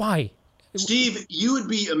 Steve, you would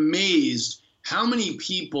be amazed how many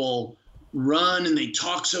people run and they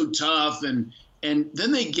talk so tough and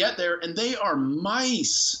then they get there and they are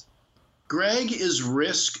mice. Greg is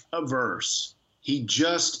risk averse. He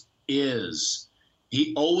just is.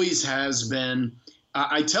 He always has been.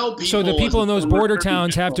 I tell people. So the people in those border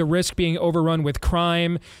towns have to risk being overrun with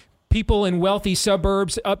crime. People in wealthy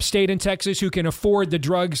suburbs upstate in Texas who can afford the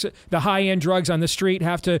drugs, the high-end drugs on the street,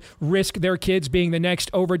 have to risk their kids being the next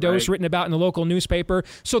overdose written about in the local newspaper.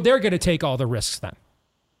 So they're going to take all the risks then.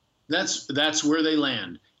 That's where they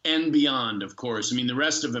land, and beyond, of course. I mean, the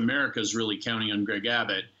rest of America is really counting on Greg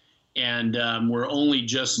Abbott, and we're only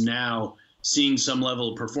just now seeing some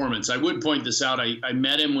level of performance. I would point this out. I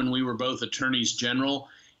met him when we were both attorneys general,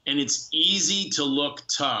 and it's easy to look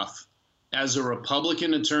tough as a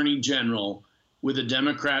Republican attorney general with a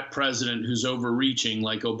Democrat president who's overreaching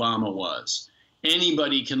like Obama was.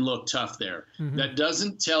 Anybody can look tough there. Mm-hmm. That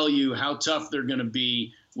doesn't tell you how tough they're going to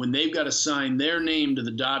be when they've got to sign their name to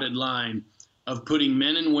the dotted line of putting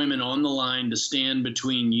men and women on the line to stand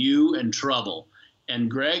between you and trouble. And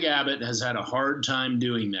Greg Abbott has had a hard time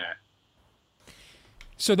doing that.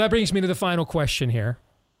 So that brings me to the final question here.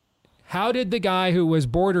 How did the guy who was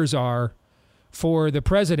border czar for the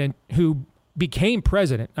president who became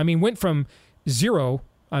president, went from zero.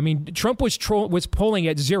 Trump was polling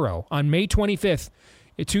at 0 on May 25th,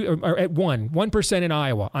 at 1% in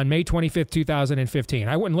Iowa on May 25th, 2015.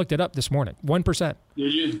 I went and looked it up this morning. 1%.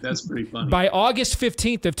 Did you? That's pretty funny. By August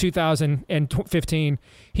 15th of 2015,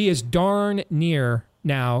 he is darn near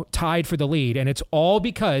now tied for the lead, and it's all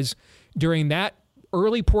because during that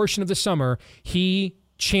early portion of the summer, he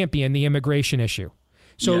championed the immigration issue.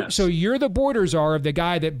 So you're the border czar of the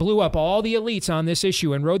guy that blew up all the elites on this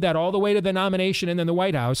issue and rode that all the way to the nomination and then the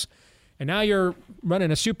White House. And now you're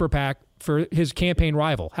running a super PAC for his campaign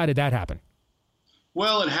rival. How did that happen?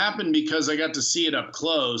 Well, it happened because I got to see it up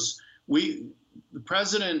close. The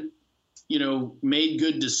president, made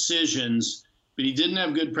good decisions, but he didn't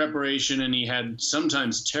have good preparation, and he had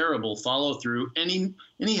sometimes terrible follow through. And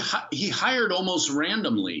he hired almost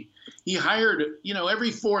randomly. He hired,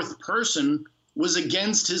 every fourth person was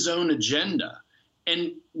against his own agenda.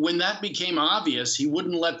 And when that became obvious, he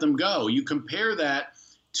wouldn't let them go. You compare that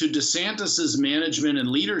to DeSantis's management and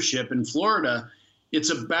leadership in Florida, it's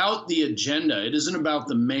about the agenda. It isn't about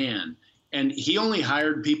the man. And he only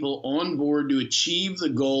hired people on board to achieve the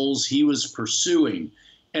goals he was pursuing.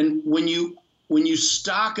 And when you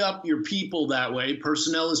stock up your people that way,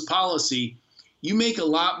 personnel is policy, you make a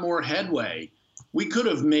lot more headway. We could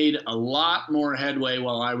have made a lot more headway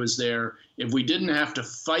while I was there if we didn't have to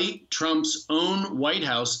fight Trump's own White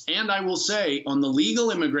House. And I will say, on the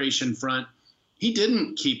legal immigration front, he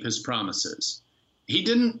didn't keep his promises. He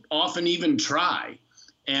didn't often even try.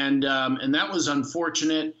 And that was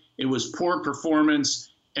unfortunate. It was poor performance,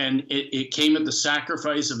 and it came at the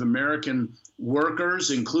sacrifice of American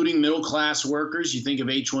workers, including middle-class workers. You think of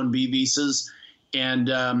H-1B visas. And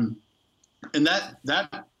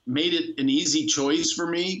that made it an easy choice for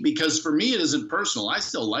me, because for me, it isn't personal. I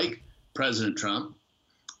still like President Trump.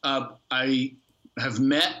 I have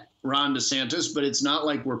met Ron DeSantis, but it's not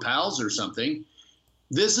like we're pals or something.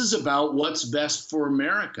 This is about what's best for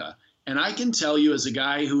America. And I can tell you, as a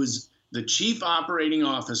guy who is the chief operating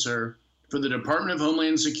officer for the Department of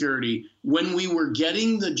Homeland Security when we were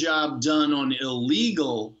getting the job done on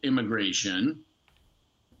illegal immigration,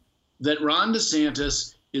 that Ron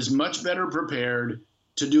DeSantis is much better prepared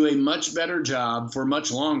to do a much better job for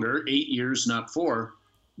much longer, 8 years, not 4,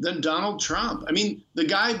 than Donald Trump. I mean, the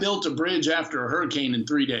guy built a bridge after a hurricane in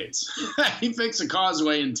 3 days. He fixed a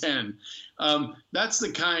causeway in 10. That's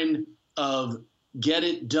the kind of get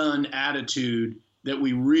it done attitude that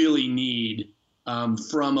we really need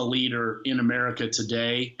from a leader in America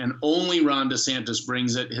today. And only Ron DeSantis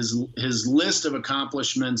brings it. His list of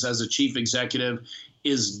accomplishments as a chief executive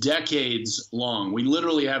is decades long. We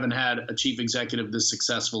literally haven't had a chief executive this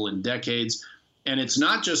successful in decades. And it's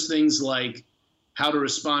not just things like how to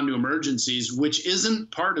respond to emergencies, which isn't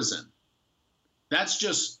partisan. That's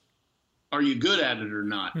just, are you good at it or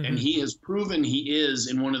not? Mm-hmm. And he has proven he is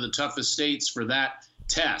in one of the toughest states for that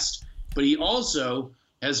test. But he also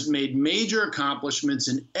has made major accomplishments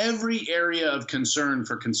in every area of concern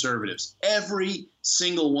for conservatives, every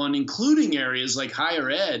single one, including areas like higher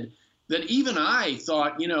ed that even I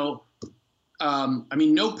thought, no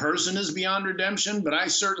person is beyond redemption, but I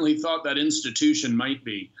certainly thought that institution might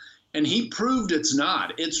be. And he proved it's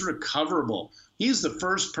not. It's recoverable. He's the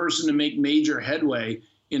first person to make major headway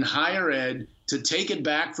in higher ed to take it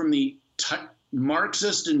back from the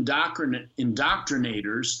Marxist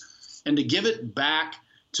indoctrinators and to give it back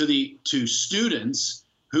to students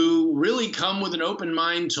who really come with an open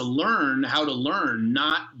mind to learn how to learn,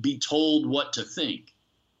 not be told what to think.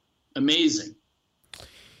 Amazing.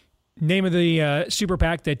 Name of the super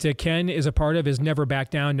PAC that Ken is a part of is Never Back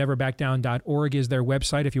Down. NeverBackDown.org is their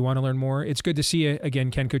website if you want to learn more. It's good to see you again,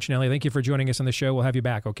 Ken Cuccinelli. Thank you for joining us on the show. We'll have you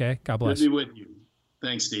back, okay? God bless. Good to be with you.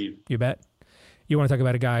 Thanks, Steve. You bet. You want to talk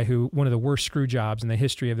about a guy who, one of the worst screw jobs in the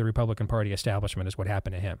history of the Republican Party establishment is what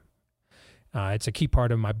happened to him. It's a key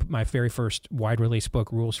part of my very first wide release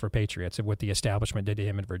book, Rules for Patriots, of what the establishment did to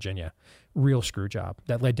him in Virginia. Real screw job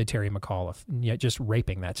that led to Terry McAuliffe, yet just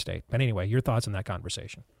raping that state. But anyway, your thoughts on that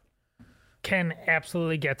conversation. Ken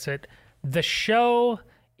absolutely gets it. The show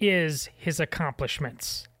is his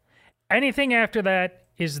accomplishments. Anything after that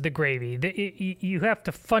is the gravy. You have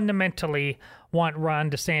to fundamentally want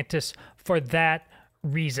Ron DeSantis for that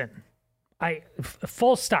reason.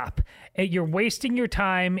 Full stop. You're wasting your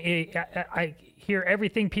time. I hear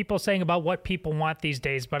everything people saying about what people want these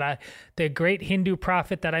days, but the great Hindu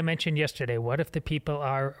prophet that I mentioned yesterday, what if the people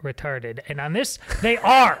are retarded? And on this, they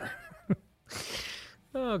are.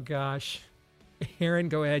 Oh, gosh. Aaron,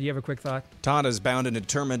 go ahead. You have a quick thought? Todd is bound and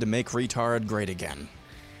determined to make retard great again.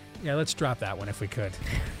 Yeah, let's drop that one if we could,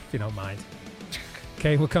 if you don't mind.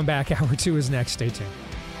 Okay, we'll come back. Hour 2 is next. Stay tuned.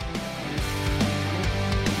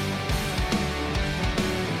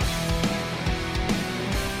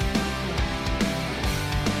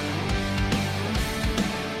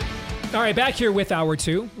 All right, back here with Hour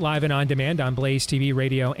 2, live and on demand on Blaze TV,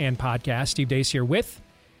 radio, and podcast. Steve Deace here with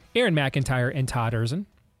Aaron McIntyre and Todd Erzin,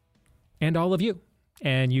 and all of you.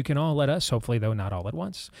 And you can all let us, hopefully, though not all at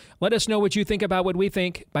once, let us know what you think about what we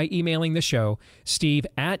think by emailing the show,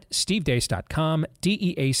 steve@stevedeace.com,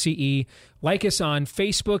 DEACE. Like us on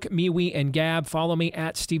Facebook, MeWe, and Gab. Follow me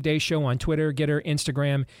at Steve Deace Show on Twitter, Getter,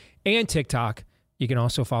 Instagram, and TikTok. You can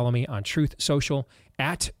also follow me on Truth Social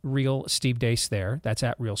at Real Steve Deace there. That's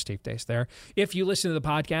at Real Steve Deace there. If you listen to the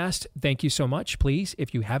podcast, thank you so much. Please,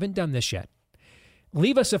 if you haven't done this yet,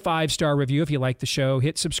 leave us a 5-star review if you like the show.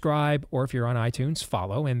 Hit subscribe, or if you're on iTunes,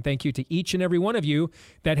 follow. And thank you to each and every one of you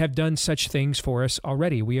that have done such things for us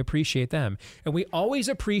already. We appreciate them. And we always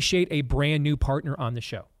appreciate a brand new partner on the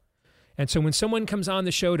show. And so when someone comes on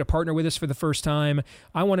the show to partner with us for the first time,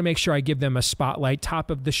 I want to make sure I give them a spotlight,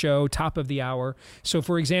 top of the show, top of the hour. So,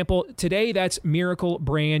 for example, today that's Miracle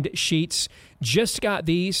Brand Sheets. Just got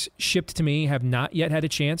these shipped to me, have not yet had a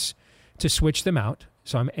chance to switch them out.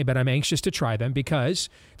 But I'm anxious to try them because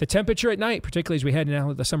the temperature at night, particularly as we head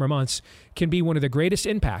into the summer months, can be one of the greatest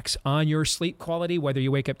impacts on your sleep quality, whether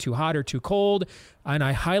you wake up too hot or too cold. And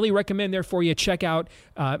I highly recommend, therefore, you check out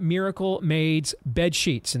Miracle Made's bed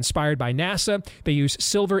sheets. Inspired by NASA, they use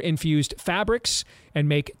silver-infused fabrics and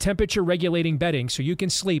make temperature-regulating bedding so you can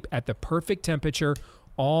sleep at the perfect temperature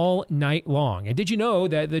all night long. And did you know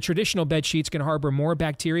that the traditional bed sheets can harbor more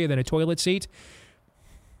bacteria than a toilet seat?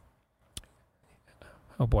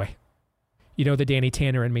 Oh, boy. You know, the Danny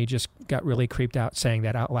Tanner and me just got really creeped out saying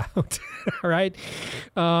that out loud. All right?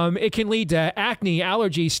 It can lead to acne,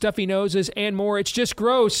 allergies, stuffy noses, and more. It's just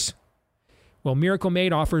gross. Well, Miracle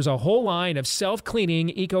Made offers a whole line of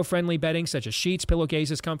self-cleaning, eco-friendly bedding, such as sheets,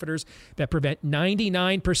 pillowcases, comforters, that prevent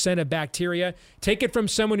 99% of bacteria. Take it from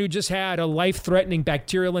someone who just had a life-threatening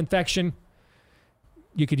bacterial infection.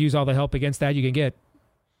 You could use all the help against that you can get.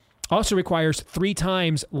 Also requires 3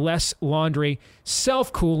 times less laundry,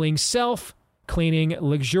 self-cooling, self-cleaning,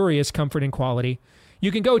 luxurious comfort and quality.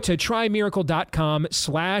 You can go to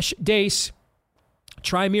trymiracle.com/Deace.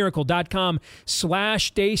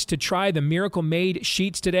 Trymiracle.com/Deace to try the Miracle Made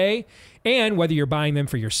sheets today. And whether you're buying them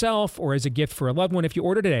for yourself or as a gift for a loved one, if you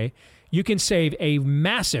order today, you can save a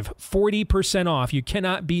massive 40% off. You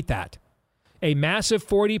cannot beat that. A massive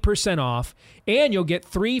 40% off, and you'll get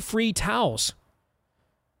 3 free towels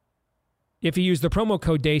if you use the promo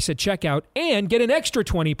code DACE at checkout, and get an extra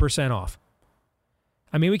 20% off.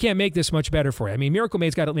 I mean, we can't make this much better for you. I mean, Miracle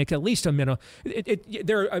Made's got to make at least a minimum.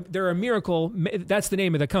 They're a miracle. That's the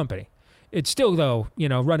name of the company. It's still, though,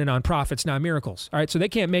 running on profits, not miracles. All right, so they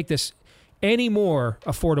can't make this any more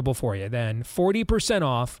affordable for you than 40%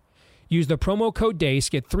 off. Use the promo code DACE,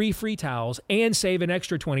 get 3 free towels, and save an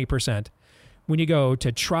extra 20% when you go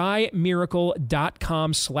to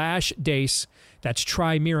trymiracle.com/Dace. That's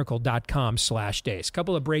trymiracle.com/Dace.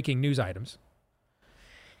 Couple of breaking news items.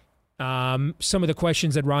 Some of the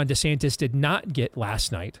questions that Ron DeSantis did not get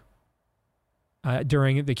last night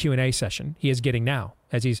during the Q&A session, he is getting now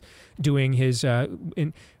as he's doing his.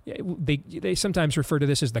 They sometimes refer to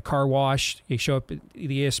this as the car wash. You show up at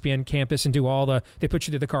the ESPN campus and they put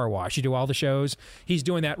you to the car wash. You do all the shows. He's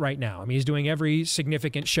doing that right now. I mean, he's doing every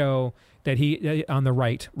significant show that he on the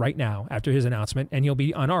right now after his announcement, and he'll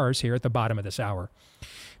be on ours here at the bottom of this hour.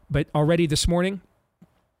 But already this morning,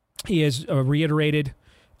 he has reiterated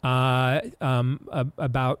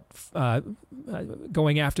about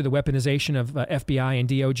going after the weaponization of FBI and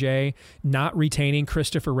DOJ, not retaining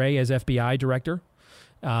Christopher Wray as FBI director.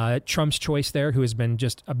 Trump's choice there, who has been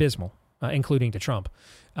just abysmal, including to Trump.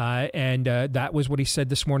 And that was what he said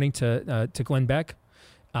this morning to Glenn Beck.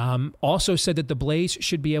 Also said that the Blaze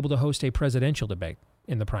should be able to host a presidential debate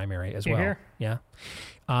in the primary as well. Here? Yeah.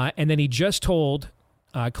 And then he just told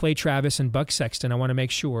Clay Travis and Buck Sexton, I want to make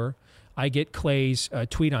sure I get Clay's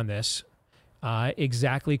tweet on this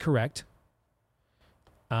exactly correct.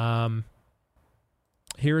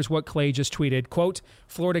 Here's what Clay just tweeted. Quote,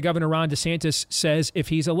 Florida Governor Ron DeSantis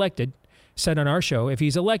said on our show, if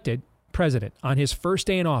he's elected president on his first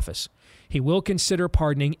day in office, he will consider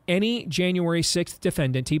pardoning any January 6th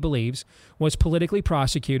defendant he believes was politically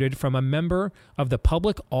prosecuted, from a member of the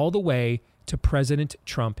public all the way to President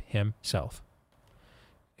Trump himself.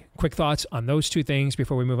 Quick thoughts on those two things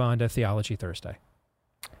before we move on to Theology Thursday.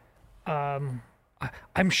 I'm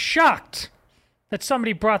shocked that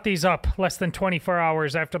somebody brought these up less than 24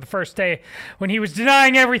 hours after the first day when he was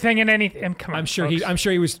denying everything and anything. Come on, I'm sure he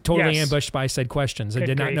was totally Yes. ambushed by said questions and Good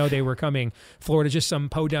did not grief. know they were coming. Florida's just some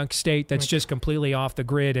podunk state that's just completely off the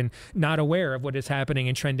grid and not aware of what is happening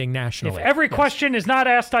and trending nationally. If every Yes. question is not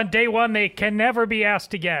asked on day one, they can never be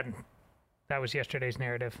asked again. That was yesterday's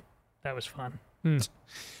narrative. That was fun.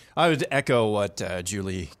 I would echo what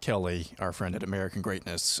Julie Kelly, our friend at American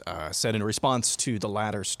Greatness, said in response to the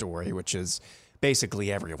latter story, which is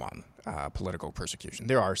basically everyone, political persecution.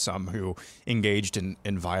 There are some who engaged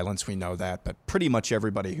in violence, we know that, but pretty much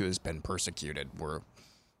everybody who has been persecuted were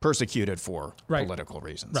persecuted for political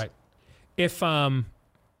reasons. Right. If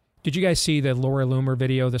did you guys see the Laura Loomer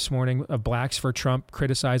video this morning of Blacks for Trump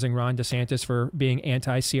criticizing Ron DeSantis for being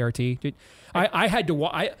anti-CRT? I had to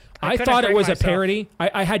watch. I thought it was a parody.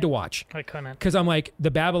 I had to watch. I couldn't. Because I'm like,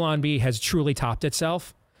 the Babylon Bee has truly topped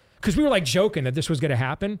itself. Because we were like joking that this was going to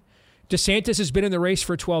happen. DeSantis has been in the race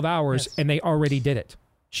for 12 hours, and they already did it.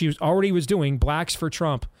 She was doing Blacks for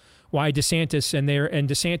Trump. Why DeSantis and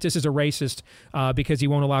DeSantis is a racist because he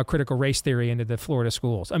won't allow critical race theory into the Florida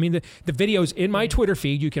schools. I mean, the video's in my Twitter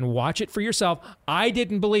feed. You can watch it for yourself. I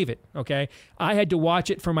didn't believe it, okay? I had to watch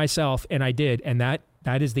it for myself, and I did, and that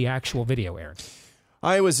is the actual video, Aaron.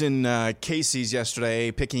 I was in Casey's yesterday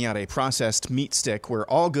picking out a processed meat stick where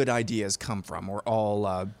all good ideas come from, or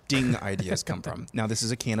all ding ideas come from. Now, this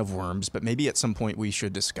is a can of worms, but maybe at some point we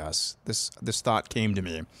should discuss. This thought came to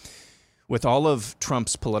me. With all of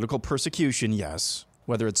Trump's political persecution, yes,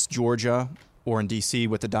 whether it's Georgia or in D.C.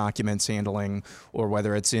 with the documents handling, or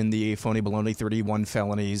whether it's in the phony baloney 31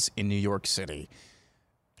 felonies in New York City.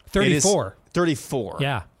 34. 34.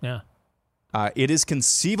 Yeah. It is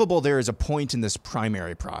conceivable there is a point in this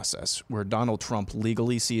primary process where Donald Trump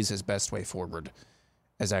legally sees his best way forward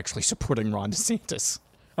as actually supporting Ron DeSantis.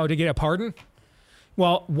 Oh, to get a pardon?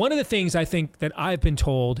 Well, one of the things I think that I've been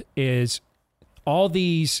told is all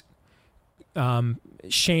these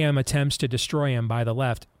sham attempts to destroy him by the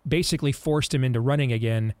left basically forced him into running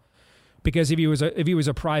again, because if he was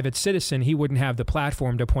a private citizen, he wouldn't have the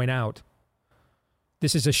platform to point out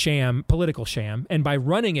this is a sham, political sham. And by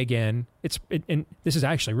running again, and this is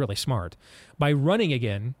actually really smart. By running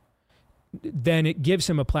again, then it gives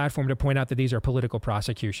him a platform to point out that these are political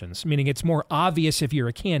prosecutions, meaning it's more obvious if you're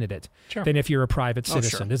a candidate than if you're a private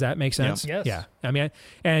citizen. Sure. Does that make sense? Yes. Yeah. I mean,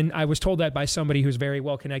 and I was told that by somebody who's very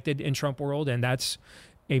well connected in Trump world, and that's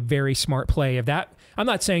a very smart play of that. I'm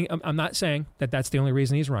not saying that that's the only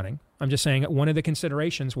reason he's running. I'm just saying one of the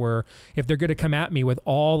considerations were if they're going to come at me with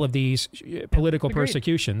all of these political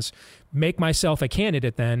persecutions, make myself a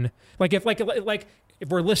candidate. Then, if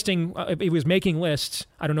we're listing, if he was making lists,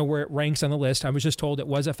 I don't know where it ranks on the list. I was just told it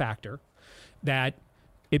was a factor that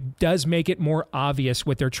it does make it more obvious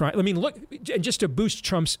what they're trying. I mean, look, just to boost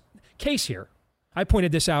Trump's case here, I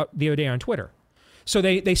pointed this out the other day on Twitter. So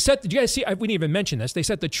they set. Did you guys see? We didn't even mention this. They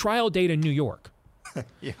set the trial date in New York.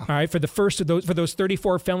 Yeah. All right, for the first of those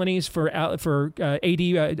 34 felonies for AD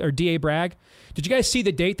or DA Bragg. Did you guys see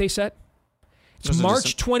the date they set? It's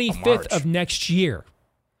March 25th of next year.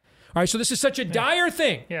 All right, so this is such a dire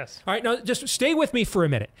thing. Yes. All right, now just stay with me for a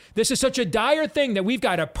minute. This is such a dire thing that we've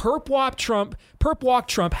got to perp walk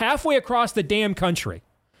Trump halfway across the damn country.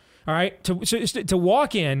 All right, to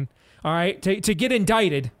walk in. All right, to get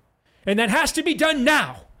indicted, and that has to be done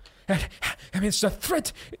now. I mean, it's a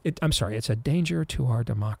threat. It's a danger to our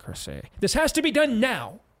democracy. This has to be done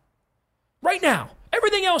now. Right now.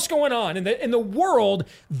 Everything else going on in the world,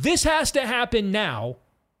 this has to happen now.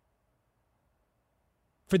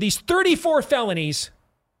 For these 34 felonies,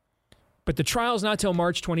 but the trial's not till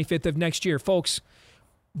March 25th of next year. Folks,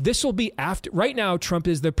 this will be after. Right now, Trump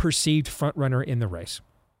is the perceived frontrunner in the race.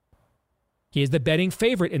 He is the betting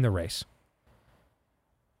favorite in the race.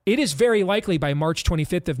 It is very likely by March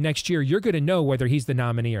 25th of next year, you're going to know whether he's the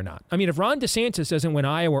nominee or not. I mean, if Ron DeSantis doesn't win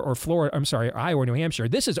Iowa or New Hampshire,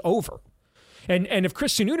 this is over. And if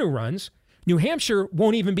Chris Sununu runs, New Hampshire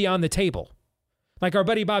won't even be on the table. Like our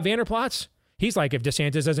buddy Bob Vanderplatz, he's like, if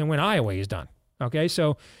DeSantis doesn't win Iowa, he's done. Okay,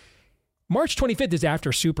 so March 25th is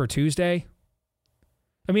after Super Tuesday.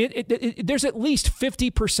 I mean, there's at least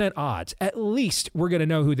 50% odds. At least we're going to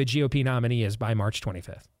know who the GOP nominee is by March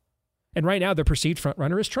 25th. And right now, the perceived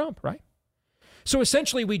frontrunner is Trump, right? So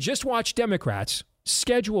essentially, we just watched Democrats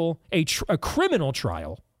schedule a criminal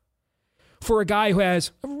trial for a guy who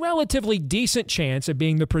has a relatively decent chance of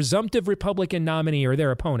being the presumptive Republican nominee or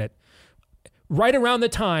their opponent right around the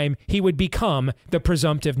time he would become the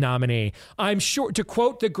presumptive nominee. I'm sure, to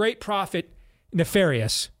quote the great prophet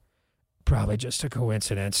Nefarious, probably just a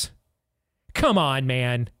coincidence. Come on,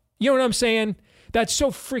 man. You know what I'm saying? That's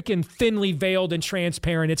so freaking thinly veiled and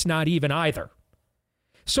transparent, it's not even either.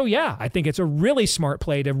 So yeah, I think it's a really smart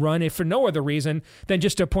play to run, if for no other reason than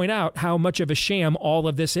just to point out how much of a sham all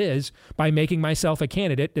of this is by making myself a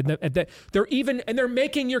candidate. And they're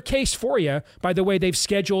making your case for you by the way they've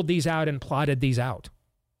scheduled these out and plotted these out.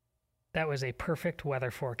 That was a perfect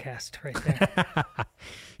weather forecast right there.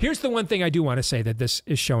 Here's the one thing I do want to say that this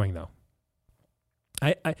is showing, though.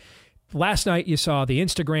 Last night you saw the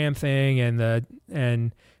Instagram thing,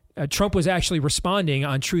 and Trump was actually responding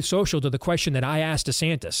on Truth Social to the question that I asked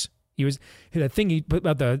DeSantis. The thing he put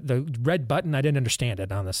about the red button, I didn't understand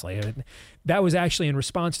it, honestly. That was actually in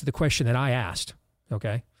response to the question that I asked.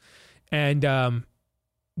 Okay, and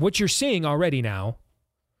what you're seeing already now.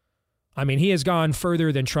 I mean, he has gone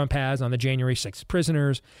further than Trump has on the January 6th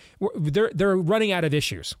prisoners. They're running out of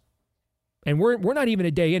issues. And we're not even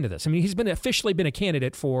a day into this. I mean, he's officially been a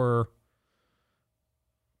candidate for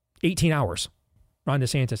 18 hours. Ron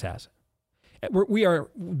DeSantis has. We are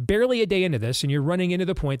barely a day into this, and you're running into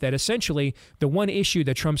the point that essentially the one issue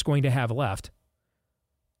that Trump's going to have left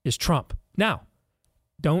is Trump. Now,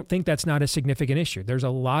 don't think that's not a significant issue. There's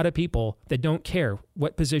a lot of people that don't care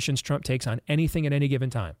what positions Trump takes on anything at any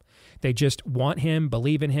given time. They just want him,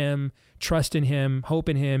 believe in him, trust in him, hope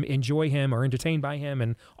in him, enjoy him, or entertained by him,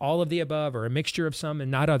 and all of the above, or a mixture of some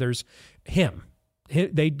and not others. Him.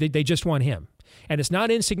 They just want him. And it's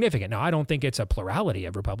not insignificant. Now, I don't think it's a plurality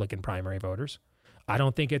of Republican primary voters. I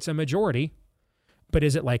don't think it's a majority. But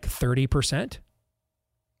is it like 30%?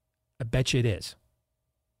 I bet you it is.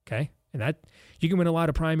 Okay? And that you can win a lot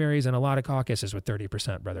of primaries and a lot of caucuses with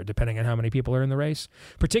 30%, brother, depending on how many people are in the race.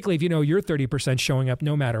 Particularly if you know you're 30% showing up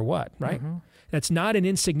no matter what, right? Mm-hmm. That's not an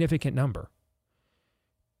insignificant number.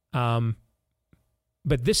 But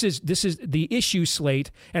this is the issue slate,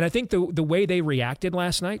 and I think the way they reacted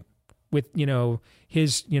last night with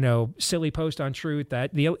his silly post on Truth,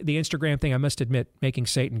 that the Instagram thing, I must admit, making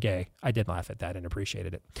Satan gay, I did laugh at that and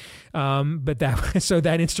appreciated it. But that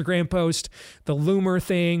Instagram post, the Loomer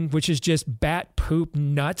thing, which is just bat poop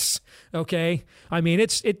nuts. Okay, I mean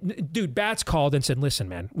dude, Bats called and said, "Listen,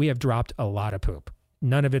 man, we have dropped a lot of poop.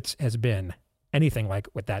 None of it has been anything like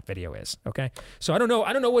what that video is." Okay, so I don't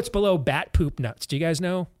know what's below bat poop nuts. Do you guys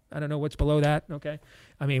know? I don't know what's below that. Okay.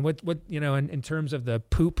 I mean, what in terms of the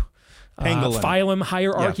poop Pangolin. phylum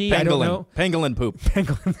hierarchy, Yeah, I don't know. Pangolin poop.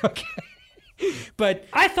 Pangolin, okay. But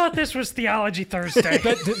I thought this was Theology Thursday.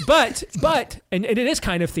 but and it is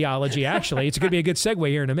kind of theology, actually. It's going to be a good segue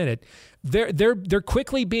here in a minute. They're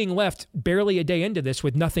quickly being left barely a day into this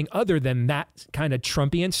with nothing other than that kind of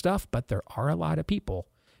Trumpian stuff. But there are a lot of people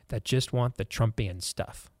that just want the Trumpian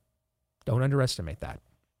stuff. Don't underestimate that.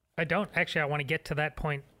 I don't. Actually, I want to get to that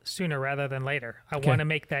point sooner rather than later. I Okay. want to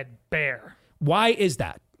make that bare. Why is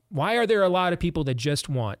that? Why are there a lot of people that just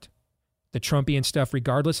want the Trumpian stuff,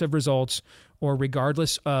 regardless of results or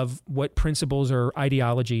regardless of what principles or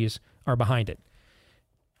ideologies are behind it?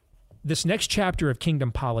 This next chapter of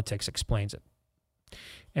Kingdom Politics explains it.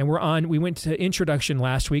 And we went to introduction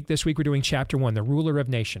last week. This week we're doing chapter 1, The Ruler of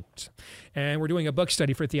Nations. And we're doing a book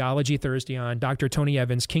study for Theology Thursday on Dr. Tony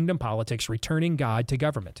Evans' Kingdom Politics, Returning God to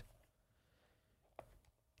Government.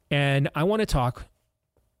 And I'm going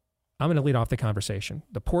to lead off the conversation.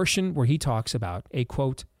 The portion where he talks about a,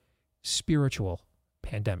 quote, spiritual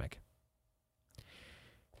pandemic.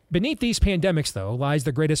 Beneath these pandemics, though, lies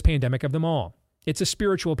the greatest pandemic of them all. It's a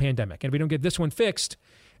spiritual pandemic. And if we don't get this one fixed,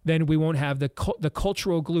 then we won't have the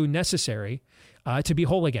cultural glue necessary to be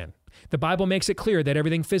whole again. The Bible makes it clear that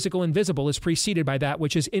everything physical and visible is preceded by that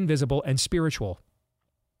which is invisible and spiritual.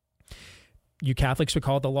 You Catholics would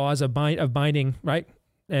call it the laws of binding, right?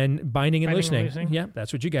 And binding and loosening. Yeah,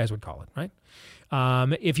 that's what you guys would call it, right?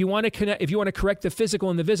 If you want to correct the physical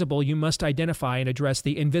and the visible, you must identify and address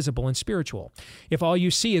the invisible and spiritual. If all you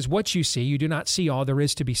see is what you see, you do not see all there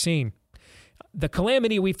is to be seen. The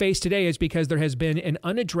calamity we face today is because there has been an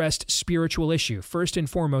unaddressed spiritual issue, first and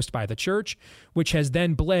foremost by the church, which has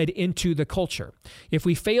then bled into the culture. If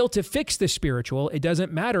we fail to fix the spiritual, it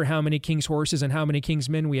doesn't matter how many king's horses and how many king's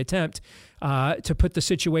men we attempt to put the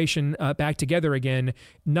situation back together again.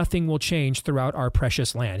 Nothing will change throughout our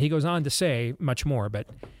precious land. He goes on to say much more, but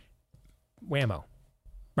whammo,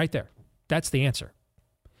 right there. That's the answer.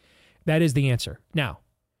 That is the answer. Now,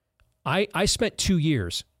 I spent 2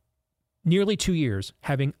 years, nearly 2 years,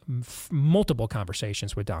 having multiple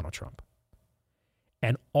conversations with Donald Trump.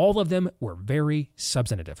 And all of them were very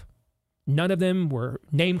substantive. None of them were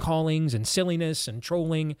name callings and silliness and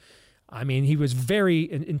trolling. I mean, he was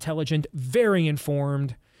very intelligent, very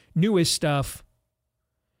informed, knew his stuff.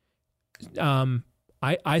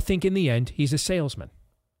 I think in the end, he's a salesman.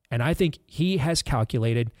 And I think he has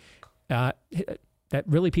calculated that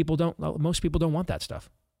really most people don't want that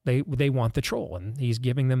stuff. They want the troll, and he's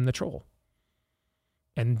giving them the troll.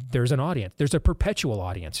 And there's an audience. There's a perpetual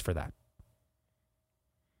audience for that.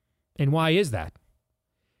 And why is that?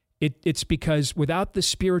 It's because without the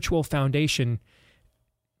spiritual foundation,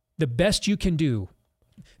 the best you can do,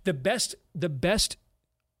 the best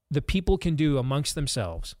the people can do amongst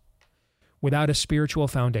themselves without a spiritual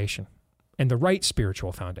foundation, and the right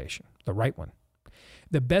spiritual foundation, the right one,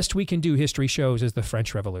 the best we can do, history shows, is the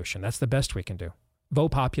French Revolution. That's the best we can do.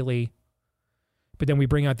 Vox Populi. But then we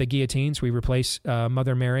bring out the guillotines. We replace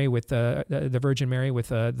Mother Mary with the Virgin Mary with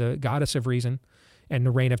the goddess of reason, and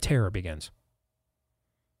the reign of terror begins.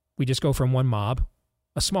 We just go from one mob,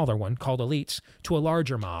 a smaller one called elites, to a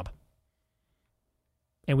larger mob.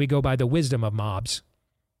 And we go by the wisdom of mobs.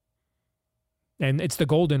 And it's the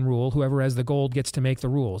golden rule. Whoever has the gold gets to make the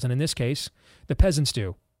rules. And in this case, the peasants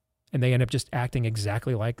do. And they end up just acting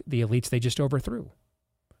exactly like the elites they just overthrew.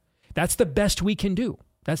 That's the best we can do.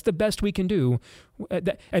 That's the best we can do.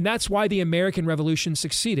 And that's why the American Revolution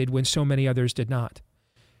succeeded when so many others did not.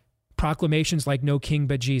 Proclamations like "No king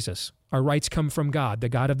but Jesus." Our rights come from God, the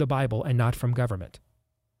God of the Bible, and not from government.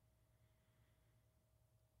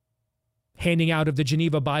 Handing out of the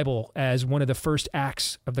Geneva Bible as one of the first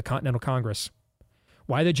acts of the Continental Congress.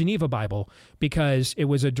 Why the Geneva Bible? Because it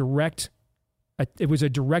was a direct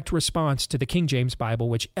response to the King James Bible,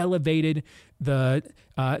 which elevated the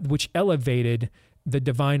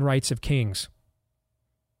divine rights of kings.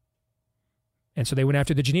 And so they went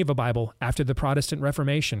after the Geneva Bible after the Protestant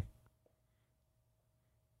Reformation.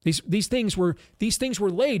 These things were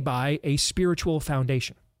laid by a spiritual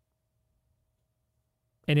foundation.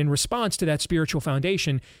 And in response to that spiritual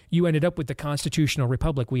foundation, you ended up with the constitutional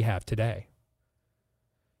republic we have today.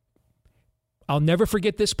 I'll never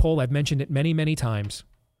forget this poll. I've mentioned it many, many times.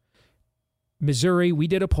 Missouri, we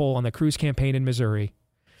did a poll on the Cruz campaign in Missouri,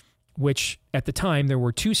 which at the time there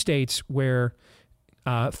were 2 states where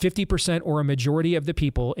 50% or a majority of the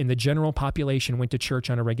people in the general population went to church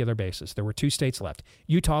on a regular basis. There were 2 states left.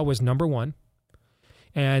 Utah was number 1,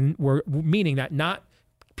 and meaning that not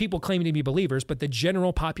people claiming to be believers, but the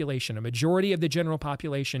general population, a majority of the general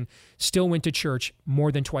population still went to church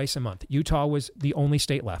more than twice a month. Utah was the only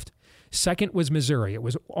state left. Second was Missouri. It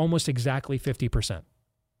was almost exactly 50%.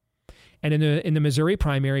 And in the Missouri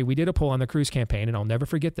primary, we did a poll on the Cruz campaign, and I'll never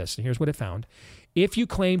forget this. And here's what it found. If you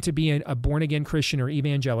claim to be a born-again Christian or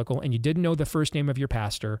evangelical and you didn't know the first name of your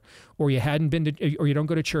pastor, or you hadn't been to, or you don't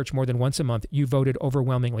go to church more than once a month, you voted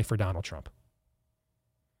overwhelmingly for Donald Trump.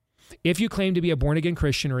 If you claim to be a born-again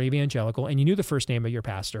Christian or evangelical and you knew the first name of your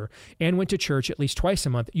pastor and went to church at least twice a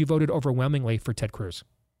month, you voted overwhelmingly for Ted Cruz.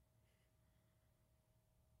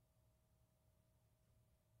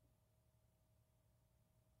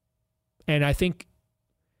 And I think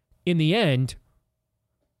in the end,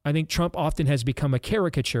 I think Trump often has become a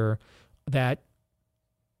caricature that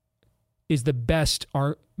is the best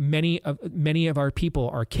many of our people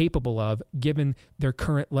are capable of, given their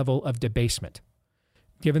current level of debasement,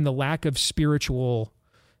 given the lack of spiritual.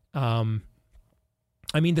 I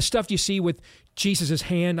mean, the stuff you see with Jesus'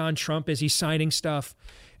 hand on Trump as he's signing stuff,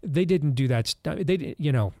 they didn't do that.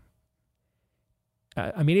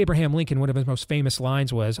 I mean, Abraham Lincoln, one of his most famous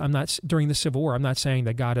lines was, during the Civil War, I'm not saying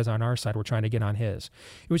that God is on our side, we're trying to get on his.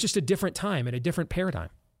 It was just a different time and a different paradigm.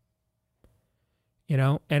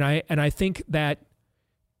 And I think that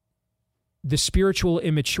the spiritual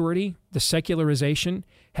immaturity, the secularization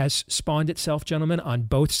has spawned itself, gentlemen, on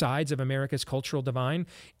both sides of America's cultural divide.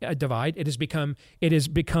 It has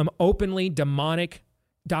become openly demonic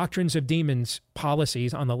doctrines of demons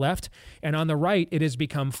policies on the left, and on the right it has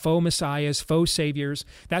become faux messiahs, faux saviors.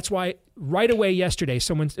 That's why right away yesterday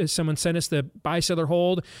someone sent us the buy, sell, or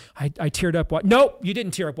hold. I teared up. Nope, you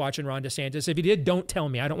didn't tear up watching Ron DeSantis. If you did, don't tell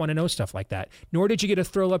me. I don't want to know stuff like that. Nor did you get to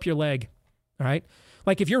throw up your leg. All right.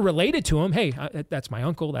 Like if you're related to him, hey, that's my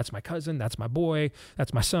uncle, that's my cousin, that's my boy,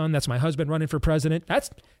 that's my son, that's my husband running for president.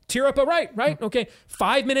 That's tear up a right? Okay.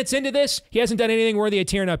 5 minutes into this, he hasn't done anything worthy of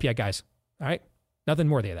tearing up yet, guys. All right.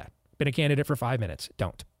 Nothing worthy of that. Been a candidate for 5 minutes.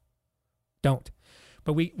 Don't.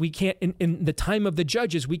 But we can't, in the time of the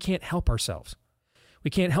judges, we can't help ourselves.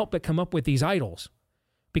 We can't help but come up with these idols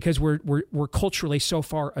because we're culturally so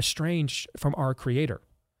far estranged from our Creator.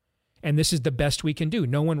 And this is the best we can do.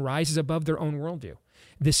 No one rises above their own worldview.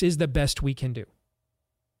 This is the best we can do.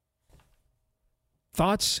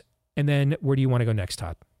 Thoughts? And then where do you want to go next,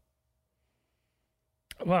 Todd?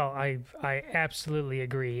 Well, I absolutely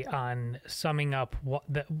agree on summing up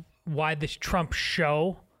why this Trump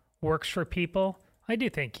show works for people. I do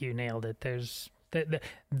think you nailed it. Those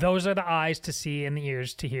are the eyes to see and the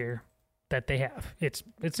ears to hear that they have. It's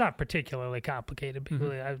not particularly complicated,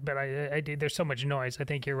 but I do. There's so much noise. I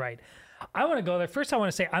think you're right. I want to go there. First, I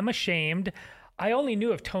want to say I'm ashamed. I only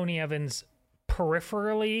knew of Tony Evans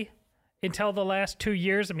peripherally until the last 2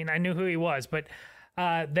 years. I mean, I knew who he was, but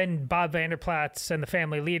then Bob Vanderplaats and the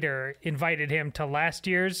family leader invited him to last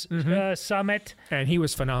year's summit, and he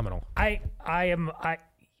was phenomenal. I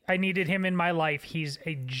needed him in my life. He's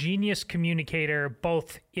a genius communicator,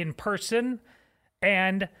 both in person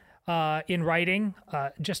and in writing.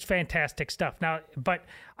 Just fantastic stuff. Now, but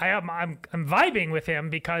I'm vibing with him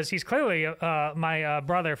because he's clearly my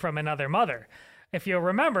brother from another mother. If you'll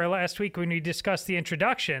remember last week when we discussed the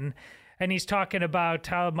introduction, and he's talking about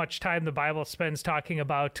how much time the Bible spends talking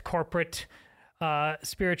about corporate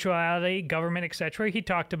spirituality, government, etc. He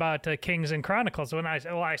talked about Kings and Chronicles. When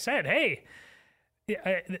I said, hey,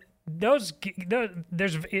 there's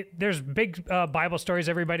big Bible stories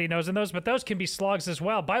everybody knows in those, but those can be slogs as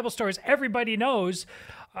well. Bible stories everybody knows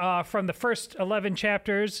from the first 11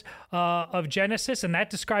 chapters of Genesis, and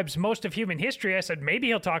that describes most of human history. I said, maybe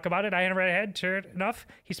he'll talk about it. I hadn't read ahead. Sure enough,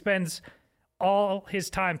 he spends all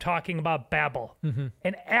his time talking about Babel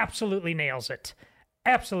and absolutely nails it.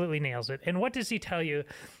 Absolutely nails it. And what does he tell you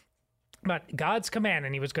about God's command?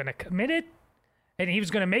 And he was going to commit it, and he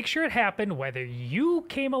was going to make sure it happened, whether you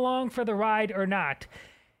came along for the ride or not.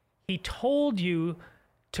 He told you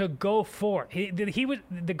to go for it.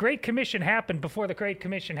 The Great Commission happened before the Great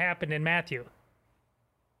Commission happened in Matthew.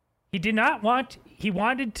 He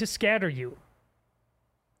wanted to scatter you.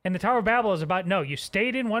 And the Tower of Babel is about, no, you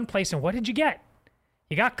stayed in one place, and what did you get?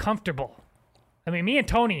 You got comfortable. I mean, me and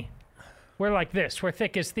Tony, we're like this. We're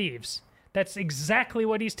thick as thieves. That's exactly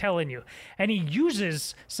what he's telling you. And he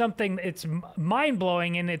uses something that's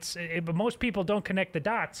mind-blowing, and most people don't connect the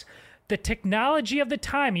dots. The technology of the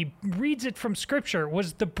time, he reads it from Scripture,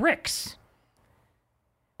 was the bricks.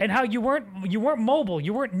 And how you weren't mobile,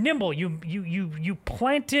 you weren't nimble, you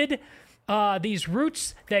planted these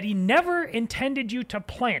roots that he never intended you to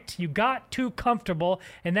plant. You got too comfortable,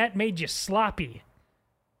 and that made you sloppy.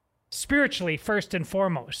 Spiritually, first and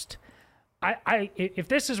foremost. If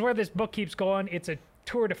this is where this book keeps going, it's a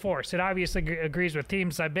tour de force. It obviously agrees with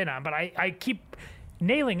teams I've been on, but I keep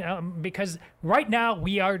nailing because right now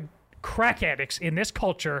we are crack addicts in this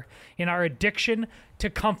culture in our addiction to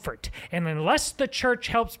comfort. And unless the church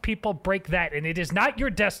helps people break that, and it is not your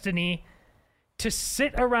destiny to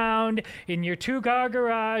sit around in your 2-car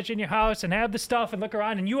garage in your house and have the stuff and look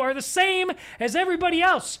around and you are the same as everybody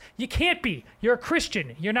else. You can't be. You're a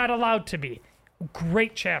Christian. You're not allowed to be.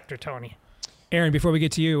 Great chapter, Tony. Aaron, before we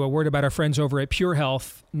get to you, a word about our friends over at Pure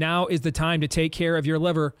Health. Now is the time to take care of your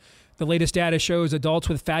liver. The latest data shows adults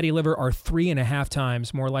with fatty liver are 3.5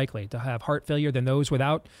 times more likely to have heart failure than those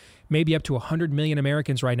without. Maybe up to 100 million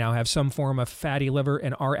Americans right now have some form of fatty liver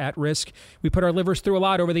and are at risk. We put our livers through a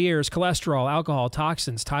lot over the years: cholesterol, alcohol,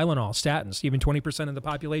 toxins, Tylenol, statins. Even 20% of the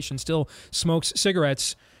population still smokes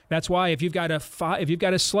cigarettes. That's why if you've got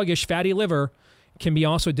a sluggish fatty liver, can be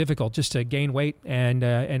also difficult just to gain weight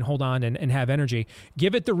and hold on and have energy.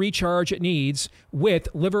 Give it the recharge it needs with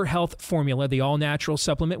Liver Health Formula, the all-natural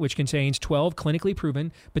supplement, which contains 12 clinically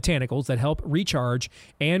proven botanicals that help recharge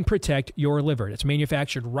and protect your liver. It's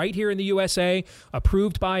manufactured right here in the USA,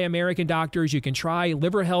 approved by American doctors. You can try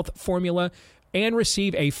Liver Health Formula and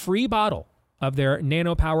receive a free bottle of their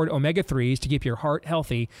nano-powered omega-3s to keep your heart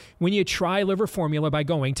healthy when you try Liver Formula by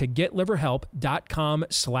going to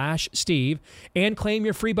getliverhelp.com/Steve and claim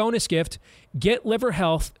your free bonus gift. Get liver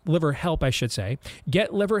help,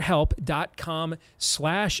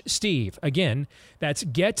 getliverhelp.com/Steve. Again, that's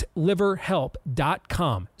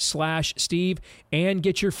getliverhelp.com/Steve and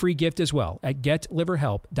get your free gift as well at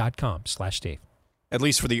getliverhelp.com/Steve. At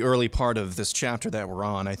least for the early part of this chapter that we're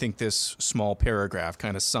on, I think this small paragraph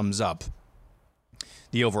kind of sums up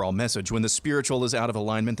the overall message. When the spiritual is out of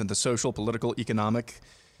alignment, then the social, political, economic,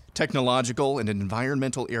 technological, and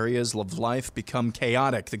environmental areas of life become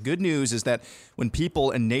chaotic. The good news is that when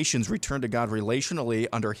people and nations return to God relationally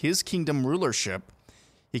under his kingdom rulership,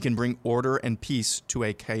 he can bring order and peace to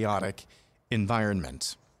a chaotic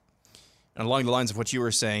environment. And along the lines of what you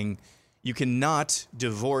were saying, you cannot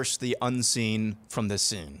divorce the unseen from the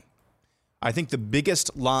seen. I think the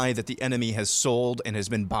biggest lie that the enemy has sold and has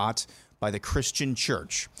been bought by the Christian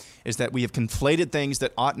church is that we have conflated things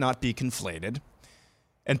that ought not be conflated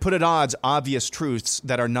and put at odds obvious truths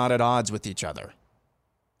that are not at odds with each other.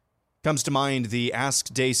 Comes to mind the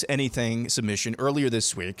Ask Dace Anything submission earlier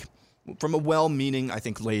this week from a well-meaning, I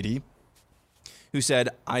think, lady who said,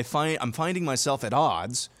 I'm finding myself at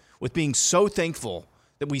odds with being so thankful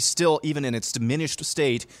that we still, even in its diminished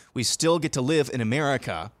state, we still get to live in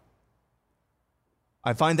America.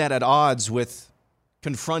 I find that at odds with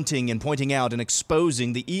confronting and pointing out and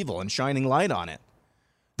exposing the evil and shining light on it.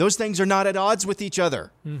 Those things are not at odds with each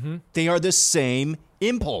other. Mm-hmm. They are the same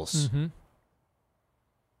impulse. Mm-hmm.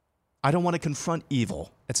 I don't want to confront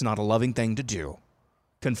evil. It's not a loving thing to do.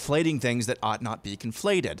 Conflating things that ought not be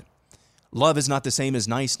conflated. Love is not the same as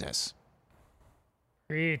niceness.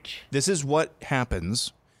 Preach. This is what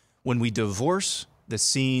happens when we divorce the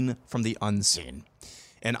seen from the unseen.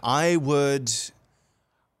 And I would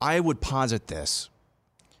posit this.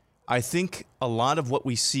 I think a lot of what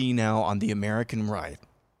we see now on the American right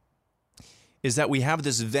is that we have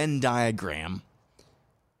this Venn diagram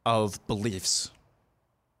of beliefs.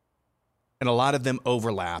 And a lot of them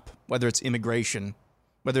overlap, whether it's immigration,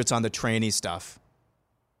 whether it's on the tranny stuff,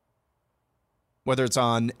 whether it's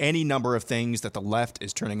on any number of things that the left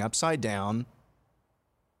is turning upside down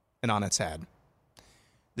and on its head.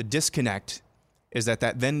 The disconnect is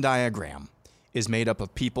that Venn diagram is made up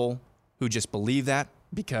of people who just believe that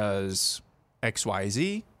because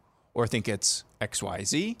XYZ, or think it's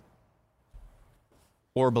XYZ,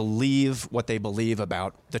 or believe what they believe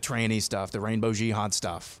about the tranny stuff, the rainbow jihad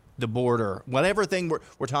stuff, the border, whatever thing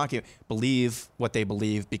we're talking about, believe what they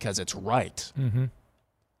believe because it's right. Mm-hmm.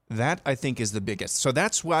 That, I think, is the biggest. So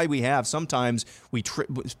that's why we have sometimes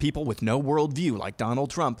people with no worldview, like Donald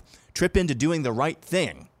Trump, trip into doing the right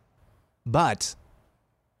thing. But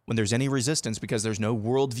when there's any resistance because there's no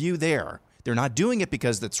worldview there, they're not doing it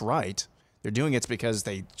because that's right. They're doing it because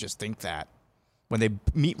they just think that. When they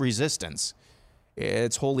meet resistance,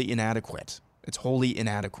 it's wholly inadequate. It's wholly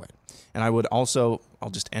inadequate. And I'll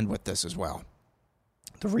just end with this as well.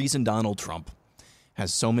 The reason Donald Trump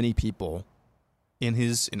has so many people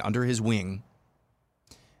under his wing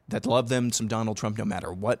that love them some Donald Trump no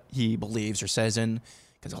matter what he believes or says in,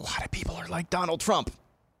 because a lot of people are like Donald Trump.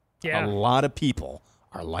 Yeah. A lot of people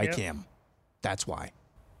are like him. That's why.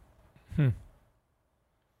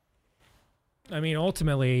 I mean,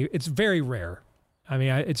 ultimately, it's very rare.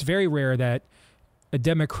 It's very rare that a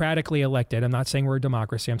democratically elected, I'm not saying we're a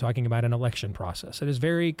democracy, I'm talking about an election process. It is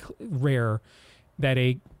very rare that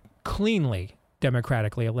a cleanly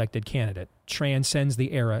democratically elected candidate transcends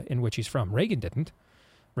the era in which he's from. Reagan didn't.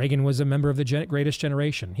 Reagan was a member of the greatest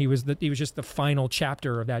generation. He was just the final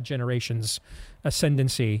chapter of that generation's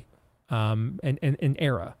ascendancy and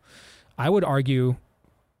era. I would argue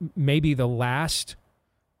maybe the last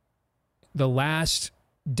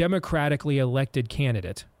democratically elected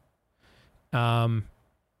candidate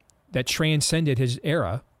that transcended his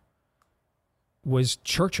era was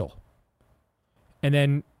Churchill. And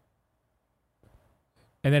then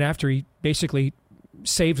after he basically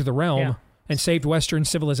saved the realm and saved Western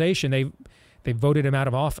civilization, they voted him out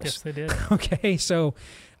of office. Yes, they did. Okay, so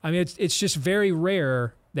I mean, it's just very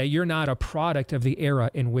rare that you're not a product of the era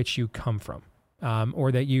in which you come from,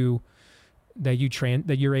 or that you're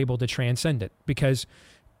able to transcend it, because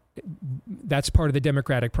that's part of the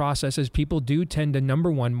democratic process. Is people do tend to,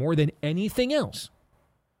 number one, more than anything else,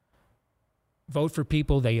 vote for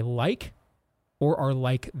people they like or are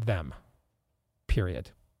like them.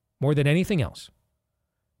 Period. More than anything else,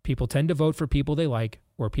 people tend to vote for people they like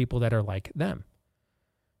or people that are like them.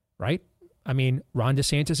 Right? I mean, Ron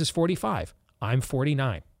DeSantis is 45. I'm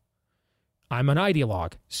 49. I'm an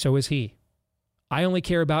ideologue. So is he. I only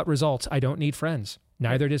care about results. I don't need friends.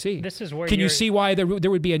 Neither does he. This is where Can you see why there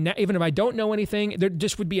would be even if I don't know anything, there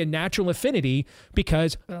just would be a natural affinity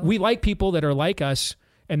because we like people that are like us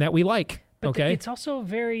and that we like. But okay. It's also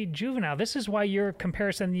very juvenile. This is why your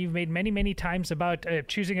comparison you've made many, many times about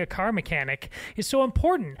choosing a car mechanic is so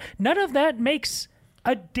important. None of that makes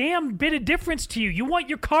a damn bit of difference to you. You want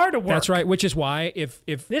your car to work. That's right. Which is why if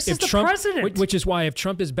Trump, president. Which is why if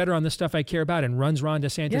Trump is better on the stuff I care about and runs Ron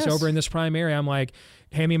DeSantis over in this primary, I'm like,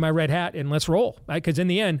 hand me my red hat and let's roll. Because in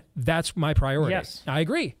the end, that's my priority. Yes, I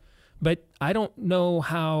agree, but I don't know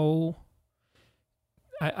how.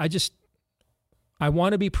 I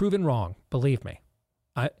want to be proven wrong. Believe me,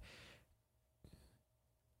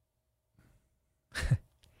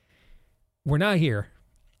 we're not here.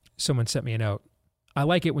 Someone sent me a note. I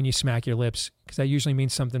like it when you smack your lips because that usually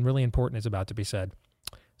means something really important is about to be said.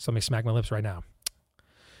 So let me smack my lips right now.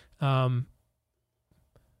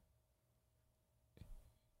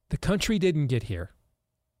 The country didn't get here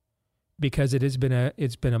because it's been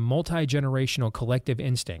a multi-generational collective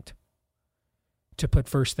instinct to put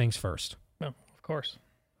first things first. No, of course.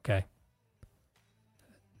 Okay.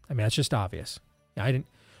 I mean, that's just obvious. I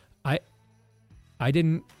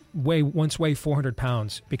didn't weigh 400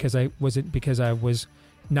 pounds because I was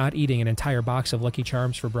not eating an entire box of Lucky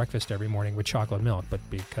Charms for breakfast every morning with chocolate milk, but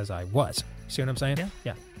because I was. See what I'm saying?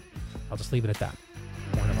 Yeah. I'll just leave it at that.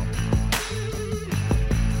 More in a moment.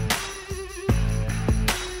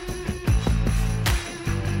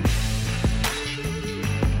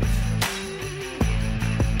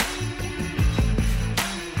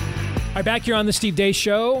 All right, back here on the Steve Deace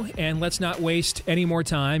Show, and let's not waste any more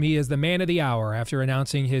time. He is the man of the hour after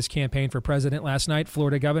announcing his campaign for president last night.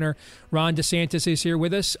 Florida Governor Ron DeSantis is here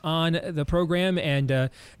with us on the program. And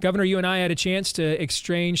Governor, you and I had a chance to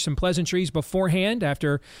exchange some pleasantries beforehand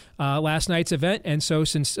after last night's event. And so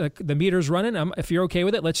since the meter's running, if you're okay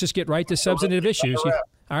with it, let's just get right to substantive issues.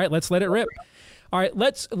 All right, let's let it rip. All right,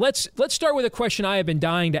 let's start with a question I have been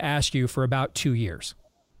dying to ask you for about 2 years.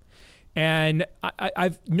 And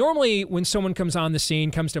I've normally, when someone comes on the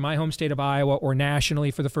scene, comes to my home state of Iowa or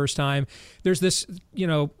nationally for the first time, there's this,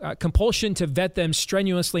 compulsion to vet them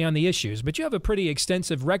strenuously on the issues. But you have a pretty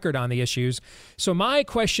extensive record on the issues. So my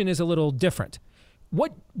question is a little different.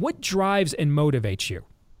 What drives and motivates you?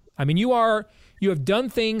 I mean, you have done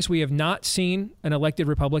things we have not seen an elected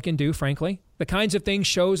Republican do, frankly. The kinds of things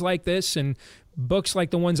shows like this and books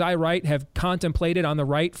like the ones I write have contemplated on the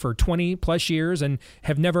right for 20 plus years and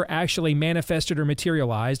have never actually manifested or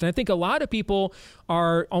materialized. And I think a lot of people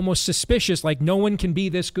are almost suspicious, like no one can be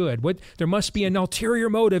this good. There must be an ulterior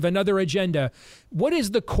motive, another agenda. What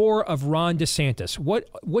is the core of Ron DeSantis?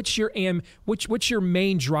 What's your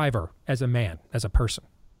main driver as a man, as a person?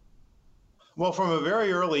 Well, from a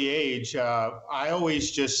very early age, I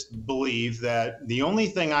always just believe that the only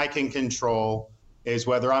thing I can control is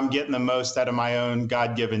whether I'm getting the most out of my own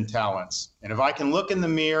God-given talents. And if I can look in the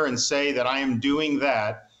mirror and say that I am doing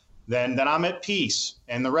that, then I'm at peace.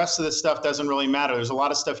 And the rest of the stuff doesn't really matter. There's a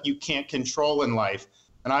lot of stuff you can't control in life.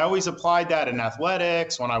 And I always applied that in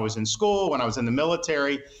athletics, when I was in school, when I was in the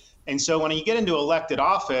military. And so when you get into elected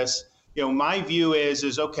office, my view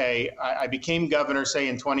is okay, I became governor, say,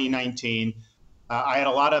 in 2019. I had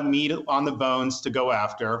a lot of meat on the bones to go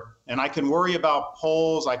after, and I can worry about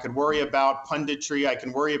polls, I could worry about punditry, I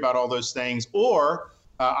can worry about all those things, or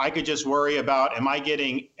I could just worry about, am I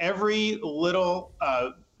getting every little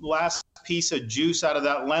last piece of juice out of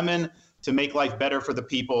that lemon to make life better for the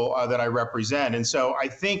people that I represent? And so I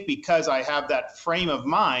think because I have that frame of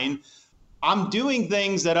mind, I'm doing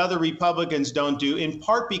things that other Republicans don't do, in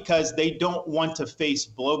part because they don't want to face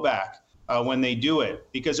blowback when they do it,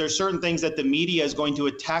 because there's certain things that the media is going to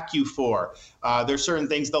attack you for. There's certain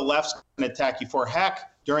things the left's going to attack you for.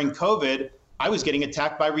 Heck, during COVID, I was getting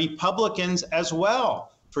attacked by Republicans as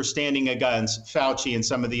well for standing against Fauci and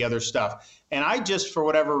some of the other stuff. And I just, for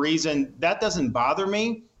whatever reason, that doesn't bother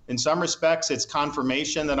me. In some respects, it's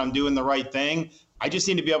confirmation that I'm doing the right thing. I just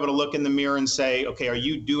need to be able to look in the mirror and say, okay, are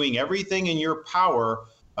you doing everything in your power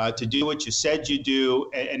to do what you said you do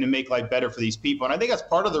and to make life better for these people? And I think that's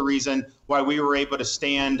part of the reason why we were able to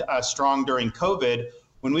stand strong during COVID,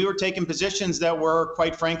 when we were taking positions that were,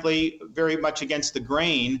 quite frankly, very much against the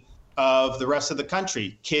grain of the rest of the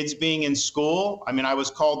country. Kids being in school. I mean, I was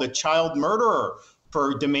called a child murderer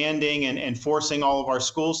for demanding and forcing all of our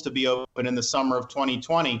schools to be open in the summer of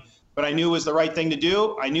 2020. But I knew it was the right thing to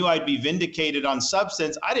do. I knew I'd be vindicated on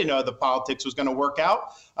substance. I didn't know how the politics was going to work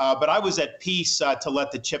out, but I was at peace to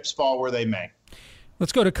let the chips fall where they may.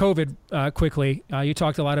 Let's go to COVID quickly. You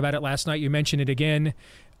talked a lot about it last night. You mentioned it again.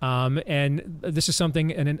 And this is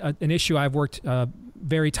something, an issue I've worked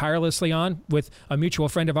very tirelessly on with a mutual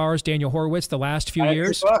friend of ours, Daniel Horowitz, the last few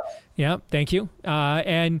years. Yeah, thank you.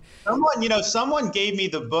 And someone gave me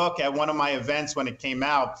the book at one of my events when it came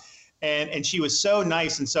out, and she was so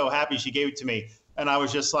nice and so happy she gave it to me. And I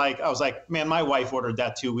was like, man, my wife ordered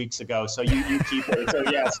that 2 weeks ago, so you keep it. So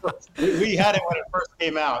yes, we had it when it first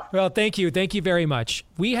came out. Well, thank you very much.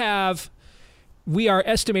 We are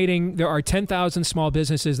estimating there are 10,000 small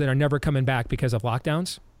businesses that are never coming back because of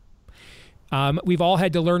lockdowns. We've all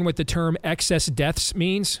had to learn what the term excess deaths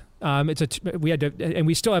means. And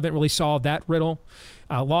we still haven't really solved that riddle.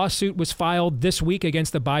 A lawsuit was filed this week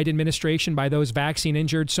against the Biden administration by those vaccine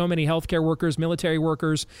injured. So many healthcare workers, military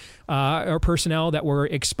workers, or personnel that were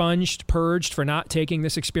expunged, purged for not taking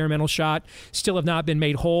this experimental shot, still have not been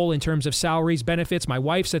made whole in terms of salaries, benefits. My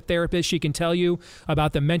wife's a therapist. She can tell you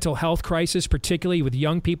about the mental health crisis, particularly with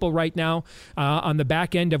young people right now, on the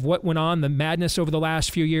back end of what went on, the madness over the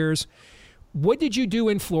last few years. What did you do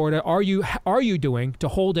in Florida? Are you doing to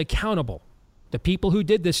hold accountable the people who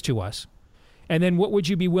did this to us? And then what would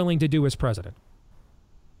you be willing to do as president?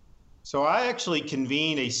 So I actually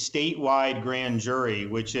convened a statewide grand jury,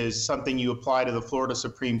 which is something you apply to the Florida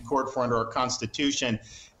Supreme Court for under our Constitution.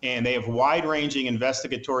 And they have wide-ranging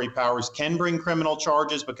investigatory powers, can bring criminal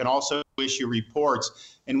charges, but can also issue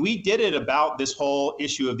reports. And we did it about this whole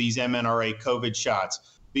issue of these mNRA COVID shots,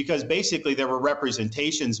 because basically there were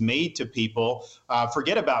representations made to people.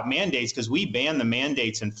 Forget about mandates, because we banned the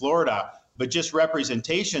mandates in Florida, but just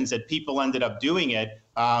representations that people ended up doing it,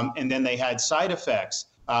 and then they had side effects,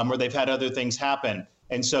 or they've had other things happen.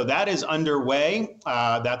 And so that is underway.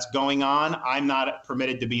 That's going on. I'm not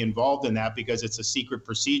permitted to be involved in that because it's a secret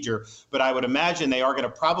procedure, but I would imagine they are going to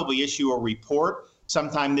probably issue a report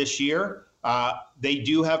sometime this year. They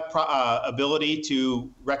do have ability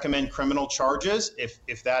to recommend criminal charges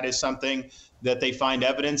if that is something that they find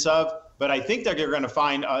evidence of. But I think that they're going to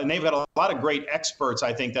find, and they've got a lot of great experts,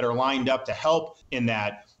 I think, that are lined up to help in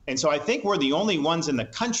that. And so I think we're the only ones in the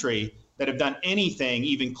country that have done anything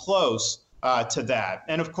even close to that.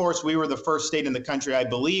 And of course, we were the first state in the country, I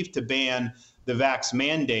believe, to ban the vax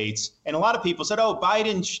mandates. And a lot of people said, oh,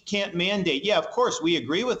 Biden can't mandate. Yeah, of course, we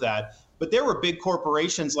agree with that. But there were big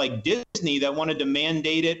corporations like Disney that wanted to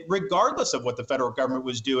mandate it regardless of what the federal government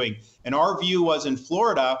was doing. And our view was, in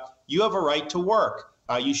Florida, you have a right to work.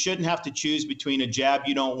 You shouldn't have to choose between a jab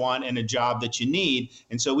you don't want and a job that you need.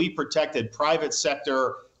 And so we protected private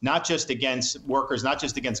sector, not just against workers, not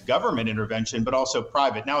just against government intervention, but also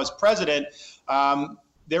private. Now, as president,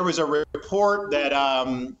 there was a report that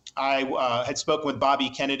I had spoken with Bobby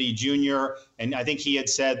Kennedy Jr., and I think he had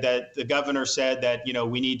said that the governor said that,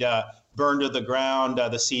 we need to burn to the ground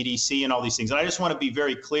the CDC and all these things. And I just want to be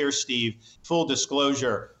very clear, Steve, full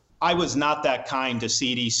disclosure. I was not that kind to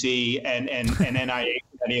CDC and NIH,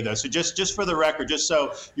 any of those. So just for the record, just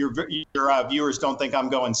so your viewers don't think I'm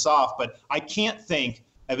going soft, but I can't think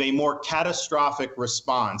of a more catastrophic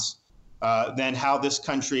response than how this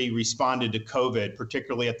country responded to COVID,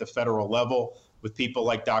 particularly at the federal level, with people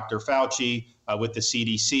like Dr. Fauci, with the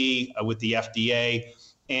CDC, with the FDA.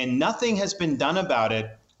 And nothing has been done about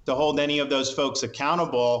it to hold any of those folks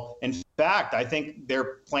accountable. In fact, I think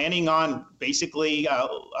they're planning on basically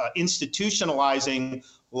institutionalizing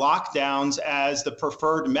lockdowns as the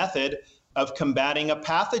preferred method of combating a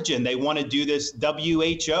pathogen. They want to do this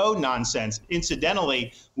WHO nonsense.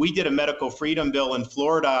 Incidentally, we did a medical freedom bill in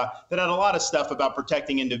Florida that had a lot of stuff about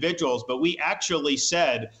protecting individuals, but we actually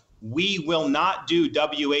said we will not do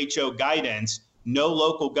WHO guidance. No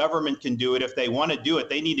local government can do it. If they want to do it,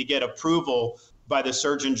 they need to get approval by the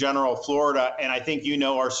Surgeon General of Florida. And I think you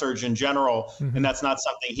know our Surgeon General, and that's not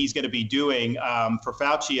something he's going to be doing for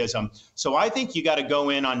Fauciism. So I think you got to go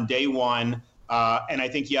in on day one, and I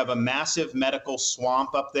think you have a massive medical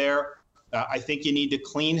swamp up there. I think you need to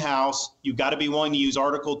clean house. You've got to be willing to use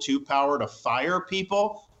Article 2 power to fire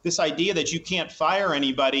people. This idea that you can't fire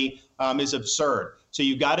anybody is absurd. So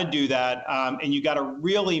you got to do that, and you got to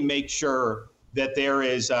really make sure that there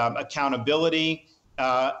is accountability.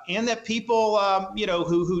 And that people,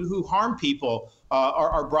 who harm people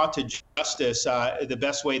are brought to justice the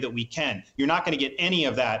best way that we can. You're not going to get any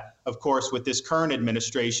of that, of course, with this current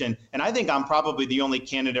administration. And I think I'm probably the only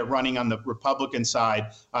candidate running on the Republican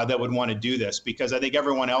side that would want to do this, because I think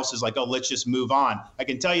everyone else is like, oh, let's just move on. I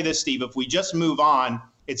can tell you this, Steve, if we just move on,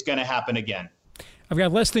 it's going to happen again. I've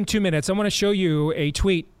got less than 2 minutes. I want to show you a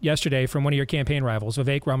tweet yesterday from one of your campaign rivals,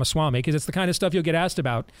 Vivek Ramaswamy, because it's the kind of stuff you'll get asked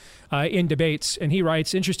about in debates. And he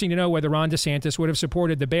writes, interesting to know whether Ron DeSantis would have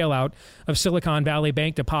supported the bailout of Silicon Valley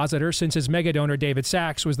Bank depositors, since his mega donor David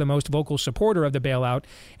Sachs was the most vocal supporter of the bailout,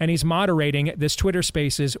 and he's moderating this Twitter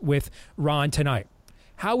Spaces with Ron tonight.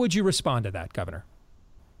 How would you respond to that, Governor?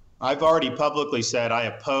 I've already publicly said I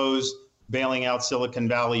oppose bailing out Silicon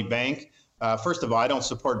Valley Bank. First of all, I don't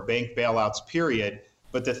support bank bailouts, period.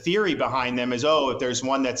 But the theory behind them is, if there's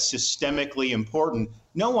one that's systemically important.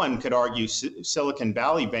 No one could argue Silicon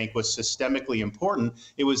Valley Bank was systemically important.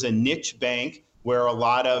 It was a niche bank where a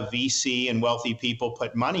lot of VC and wealthy people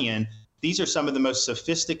put money in. These are some of the most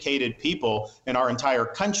sophisticated people in our entire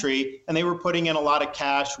country, and they were putting in a lot of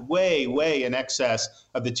cash, way, way in excess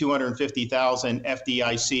of the $250,000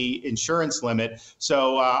 FDIC insurance limit.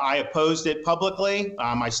 So I opposed it publicly.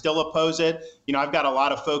 I still oppose it. I've got a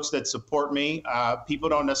lot of folks that support me. People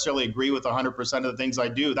don't necessarily agree with 100% of the things I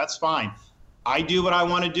do. That's fine. I do what I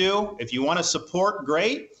want to do. If you want to support,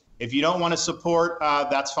 great. If you don't want to support,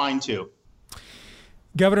 that's fine too.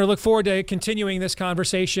 Governor, look forward to continuing this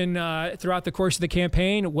conversation throughout the course of the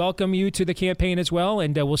campaign. Welcome you to the campaign as well,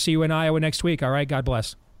 and we'll see you in Iowa next week. All right, God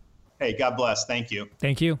bless. Hey, God bless. Thank you.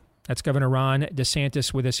 Thank you. That's Governor Ron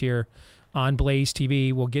DeSantis with us here on Blaze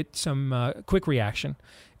TV. We'll get some quick reaction.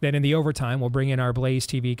 Then in the overtime, we'll bring in our Blaze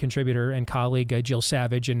TV contributor and colleague, Jill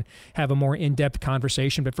Savage, and have a more in-depth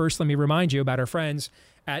conversation. But first, let me remind you about our friends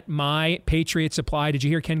at My Patriot Supply. Did you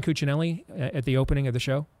hear Ken Cuccinelli at the opening of the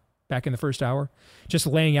show? Back in the first hour, just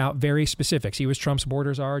laying out very specifics. He was Trump's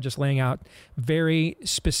borders are, just laying out very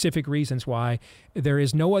specific reasons why there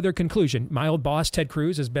is no other conclusion. My old boss, Ted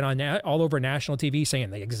Cruz, has been on all over national TV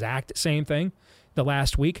saying the exact same thing the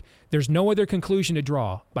last week. There's no other conclusion to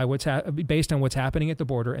draw by based on what's happening at the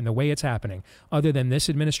border and the way it's happening, other than this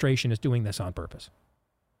administration is doing this on purpose,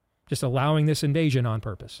 just allowing this invasion on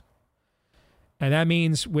purpose. And that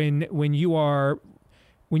means when you are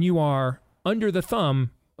under the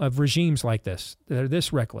thumb of regimes like this, that are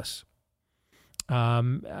this reckless,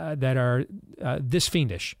 that are this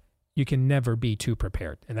fiendish, you can never be too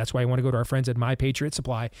prepared. And that's why I want to go to our friends at My Patriot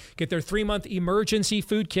Supply. Get their 3-month emergency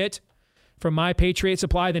food kit from My Patriot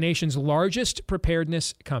Supply, the nation's largest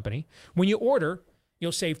preparedness company. When you order,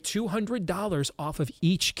 you'll save $200 off of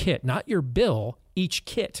each kit, not your bill, each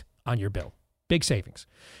kit on your bill. Big savings.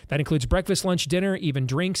 That includes breakfast, lunch, dinner, even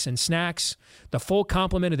drinks and snacks, the full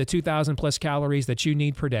complement of the 2,000 plus calories that you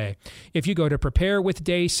need per day. If you go to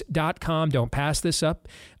preparewithdace.com, don't pass this up.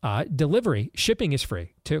 Shipping is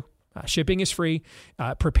free too. Shipping is free.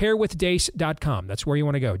 Preparewithdace.com. That's where you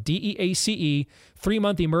want to go. DEACE,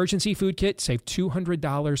 3-month emergency food kit. Save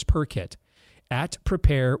 $200 per kit at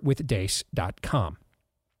preparewithdace.com.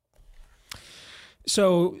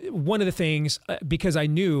 So one of the things, because I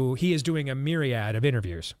knew he is doing a myriad of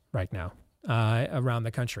interviews right now around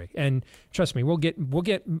the country, and trust me, we'll get,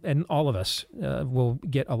 and all of us will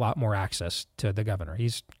get a lot more access to the governor.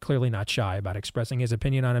 He's clearly not shy about expressing his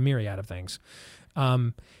opinion on a myriad of things.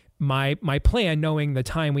 My plan, knowing the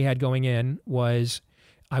time we had going in, was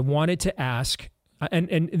I wanted to ask,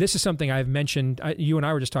 and this is something I've mentioned. You and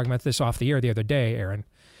I were just talking about this off the air the other day, Aaron,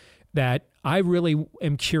 that I really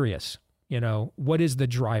am curious. What is the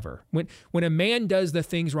driver? When a man does the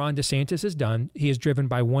things Ron DeSantis has done, he is driven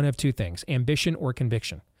by one of two things, ambition or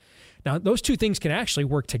conviction. Now, those two things can actually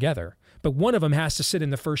work together, but one of them has to sit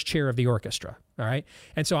in the first chair of the orchestra, all right?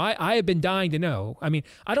 And so I have been dying to know. I mean,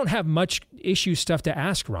 I don't have much issue stuff to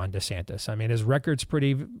ask Ron DeSantis. I mean, his record's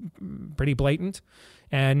pretty blatant,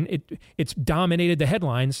 and it's dominated the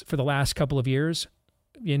headlines for the last couple of years.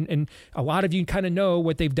 And a lot of you kind of know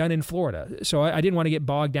what they've done in Florida. So I didn't want to get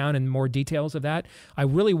bogged down in more details of that. I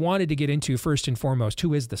really wanted to get into, first and foremost,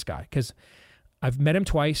 who is this guy? Because I've met him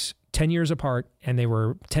twice, 10 years apart, and they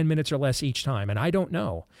were 10 minutes or less each time, and I don't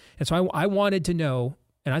know. And so I wanted to know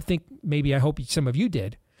and I hope some of you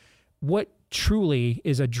did, what truly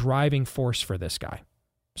is a driving force for this guy?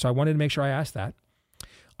 So I wanted to make sure I asked that.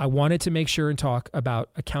 I wanted to make sure and talk about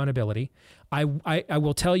accountability. I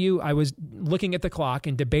will tell you, I was looking at the clock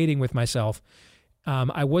and debating with myself.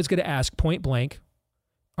 I was going to ask point blank,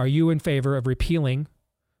 are you in favor of repealing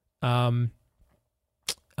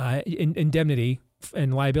indemnity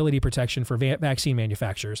and liability protection for vaccine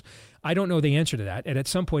manufacturers? I don't know the answer to that. And at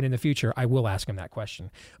some point in the future, I will ask him that question.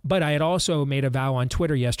 But I had also made a vow on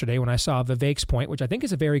Twitter yesterday when I saw Vivek's point, which I think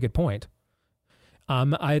is a very good point.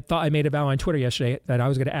 I thought I made a vow on Twitter yesterday that I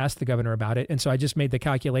was going to ask the governor about it. And so I just made the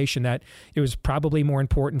calculation that it was probably more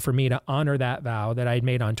important for me to honor that vow that I had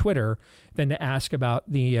made on Twitter than to ask about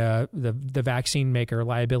the vaccine maker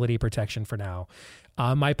liability protection for now.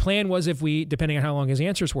 My plan was, depending on how long his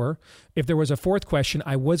answers were, if there was a fourth question,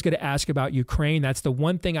 I was going to ask about Ukraine. That's the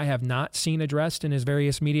one thing I have not seen addressed in his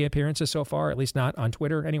various media appearances so far, at least not on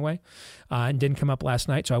Twitter anyway, and didn't come up last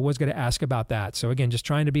night. So I was going to ask about that. So again, just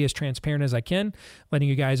trying to be as transparent as I can, letting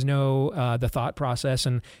you guys know the thought process.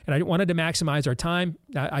 And I wanted to maximize our time.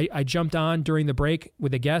 I jumped on during the break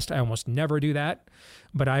with a guest. I almost never do that.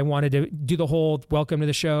 But I wanted to do the whole welcome to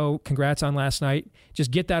the show, congrats on last night,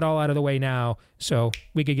 just get that all out of the way now so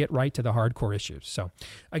we could get right to the hardcore issues. So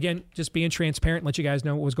again, just being transparent, let you guys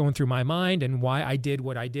know what was going through my mind and why I did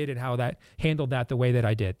what I did and how that handled that the way that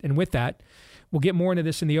I did. And with that, we'll get more into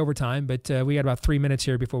this in the overtime, but we got about 3 minutes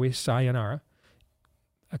here before we sayonara.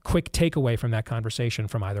 A quick takeaway from that conversation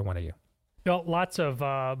from either one of you. Well, lots of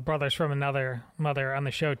brothers from another mother on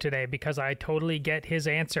the show today because I totally get his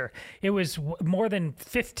answer. It was more than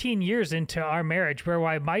 15 years into our marriage where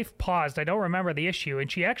my wife paused. I don't remember the issue.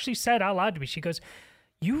 And she actually said out loud to me, she goes,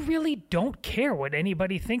 "You really don't care what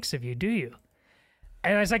anybody thinks of you, do you?"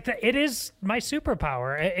 And I was like, it is my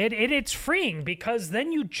superpower. It's freeing because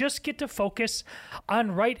then you just get to focus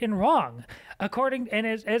on right and wrong.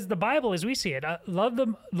 As the Bible, as we see it, love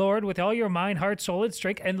the Lord with all your mind, heart, soul, and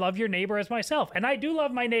strength, and love your neighbor as myself. And I do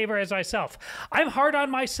love my neighbor as myself. I'm hard on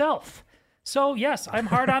myself. So yes, I'm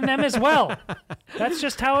hard on them as well. That's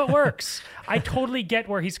just how it works. I totally get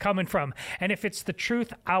where he's coming from. And if it's the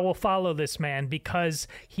truth, I will follow this man because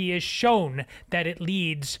he has shown that it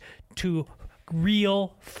leads to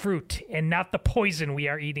real fruit and not the poison we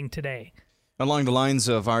are eating today. Along the lines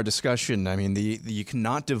of our discussion, I mean, you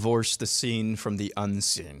cannot divorce the seen from the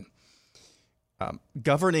unseen.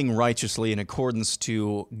 Governing righteously in accordance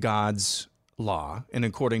to God's law and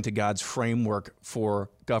according to God's framework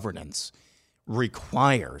for governance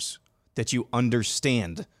requires that you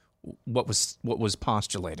understand what was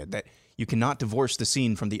postulated, that you cannot divorce the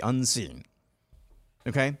seen from the unseen.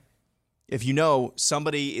 Okay? If you know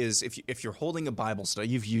somebody is, if you're holding a Bible study,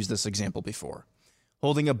 you've used this example before,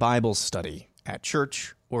 holding a Bible study at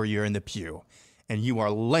church or you're in the pew and you are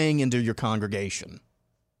laying into your congregation.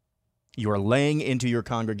 You are laying into your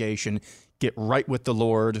congregation, get right with the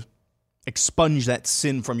Lord, expunge that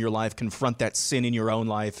sin from your life, confront that sin in your own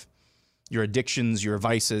life, your addictions, your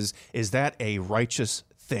vices. Is that a righteous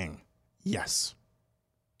thing? Yes.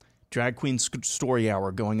 Drag queen story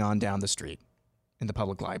hour going on down the street in the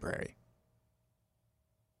public library.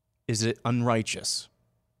 Is it unrighteous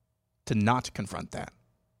to not confront that?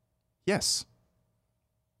 Yes.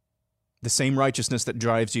 The same righteousness that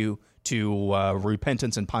drives you to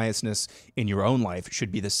repentance and piousness in your own life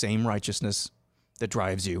should be the same righteousness that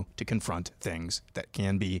drives you to confront things that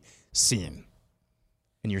can be seen.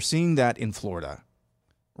 And you're seeing that in Florida.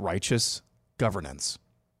 Righteous governance.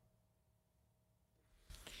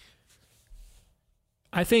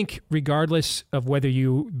 I think regardless of whether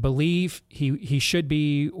you believe he should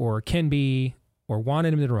be or can be or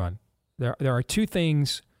wanted him to run, there are two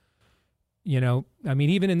things, I mean,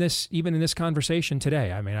 even in this conversation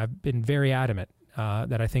today, I mean, I've been very adamant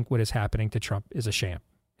that I think what is happening to Trump is a sham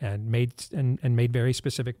and made very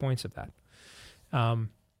specific points of that.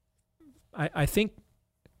 I think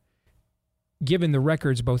given the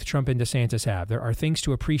records both Trump and DeSantis have, there are things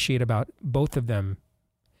to appreciate about both of them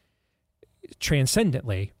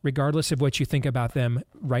transcendently, regardless of what you think about them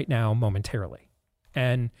right now momentarily.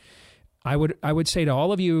 And I would say to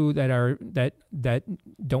all of you that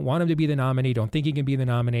don't want him to be the nominee, don't think he can be the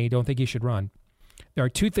nominee, don't think he should run, there are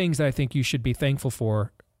two things that I think you should be thankful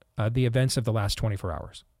for the events of the last 24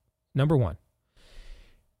 hours. Number one,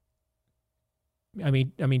 I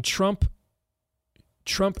mean Trump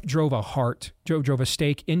drove a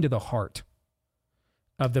stake into the heart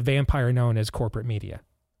of the vampire known as corporate media.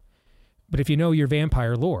 But if you know your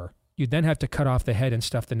vampire lore, you then have to cut off the head and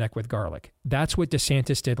stuff the neck with garlic. That's what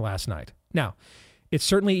DeSantis did last night. Now, it's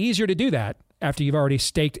certainly easier to do that after you've already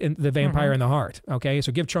staked the vampire in the heart. Okay,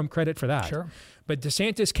 so give Trump credit for that. Sure. But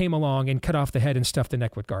DeSantis came along and cut off the head and stuffed the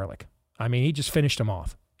neck with garlic. I mean, he just finished him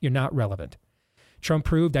off. You're not relevant. Trump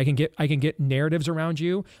proved I can get narratives around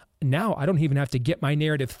you. Now I don't even have to get my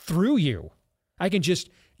narrative through you. I can just,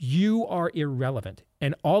 you are irrelevant.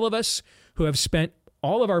 And all of us who have spent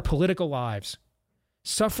all of our political lives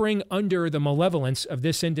suffering under the malevolence of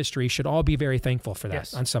this industry should all be very thankful for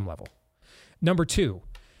that on some level. Number two,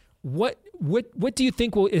 what do you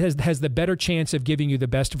think has the better chance of giving you the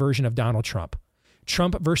best version of Donald Trump?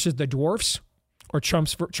 Trump versus the dwarfs, or Trump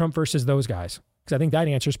versus those guys? Because I think that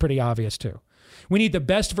answer is pretty obvious too. We need the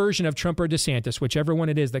best version of Trump or DeSantis, whichever one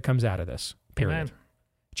it is that comes out of this. Period. Amen.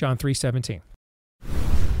 John 3:17.